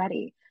out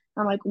already?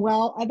 I'm like,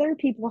 well, other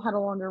people had a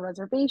longer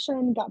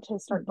reservation, got to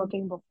start hmm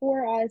booking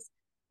before us.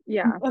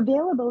 Yeah.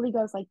 Availability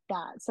goes like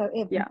that. So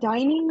if Yeah.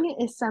 dining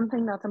is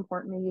something that's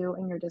important to you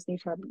in your Disney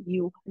trip,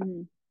 you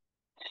hmm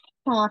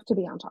have to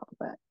be on top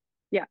of it.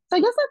 Yeah. So I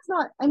guess that's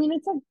not, I mean,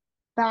 it's a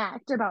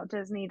fact about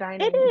Disney It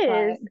dining,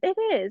 but is. It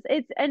is.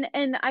 It's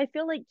and I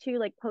feel like too,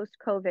 like post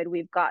COVID,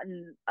 we've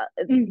gotten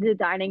the mhm.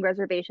 dining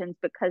reservations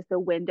because the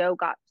window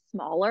got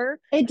smaller.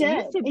 It It used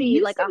did. to It be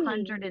used like to be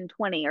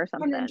 120 or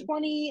something.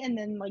 120 and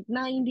then like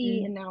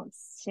 90 and now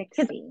it's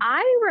Because 60.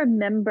 I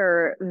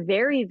remember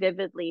very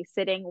vividly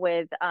sitting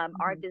with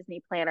our Hmm.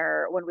 Disney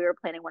planner when we were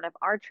planning one of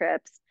our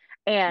trips,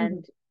 Hmm.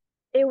 and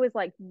it was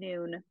like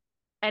noon,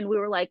 and we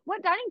were like,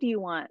 "What dining do you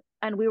want?"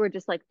 And we were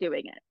just like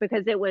doing it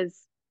because it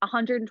was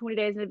 120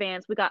 days in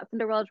advance. We got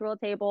Cinderella's royal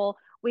table.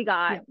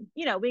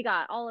 Yeah. We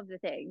got all of the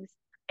things.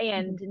 Hmm.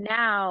 And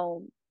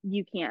now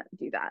you can't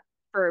do that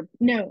for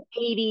No,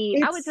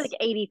 80, I would say like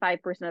it's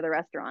 85% of the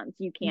restaurants.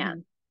 You can't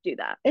mhm. do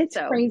that. It's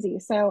So, crazy.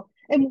 So,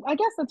 and I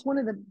guess that's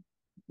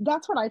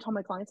what I tell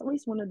my clients, at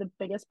least one of the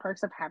biggest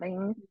perks of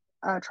having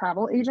a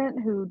travel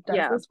agent who does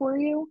yeah. this for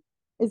you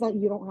is that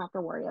you don't have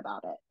to worry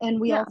about it. And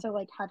we Yeah. also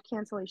like have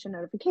cancellation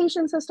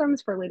notification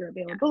systems for later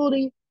Yeah.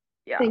 availability,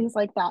 Yeah. things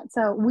like that.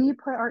 So we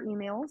put our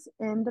emails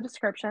in the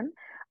description.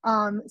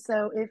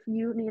 So if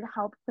you need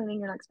help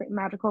planning your next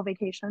magical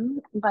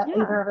vacation, let Yeah.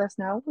 either of us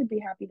know. We'd be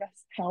happy to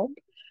help.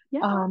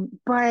 Yeah.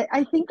 But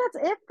I think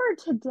that's it for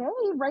today,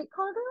 right,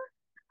 Carter?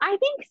 I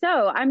think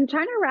so. I'm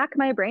trying to rack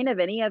my brain of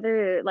any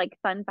other like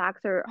fun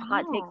facts or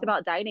hot takes Yeah.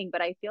 about dining,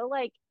 but I feel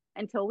like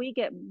until we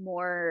get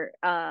more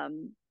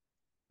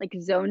like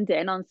zoned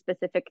in on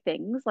specific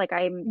things,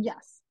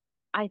 Yes.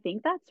 I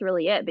think that's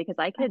really it because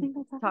I I could think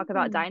that's talk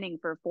about everything. dining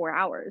for 4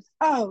 hours.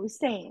 Oh,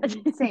 same,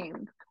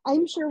 same.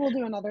 I'm sure we'll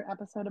do another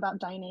episode about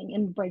dining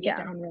and break it Yeah.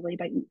 down really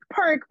by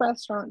park,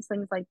 restaurants,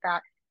 things like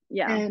that.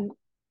 Yeah. And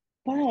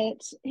but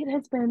it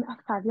has been a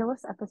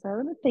fabulous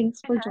episode.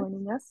 Thanks It for has.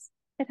 joining us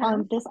It on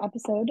has. this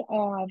episode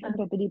of Uh,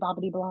 Bibbidi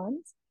Bobbidi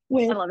Blondes I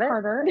with love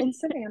Carter it. and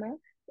Savannah.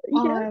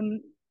 Yeah.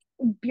 Um,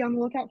 be on the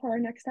lookout for our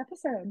next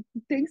episode.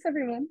 Thanks,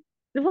 everyone.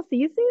 We'll see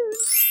you soon.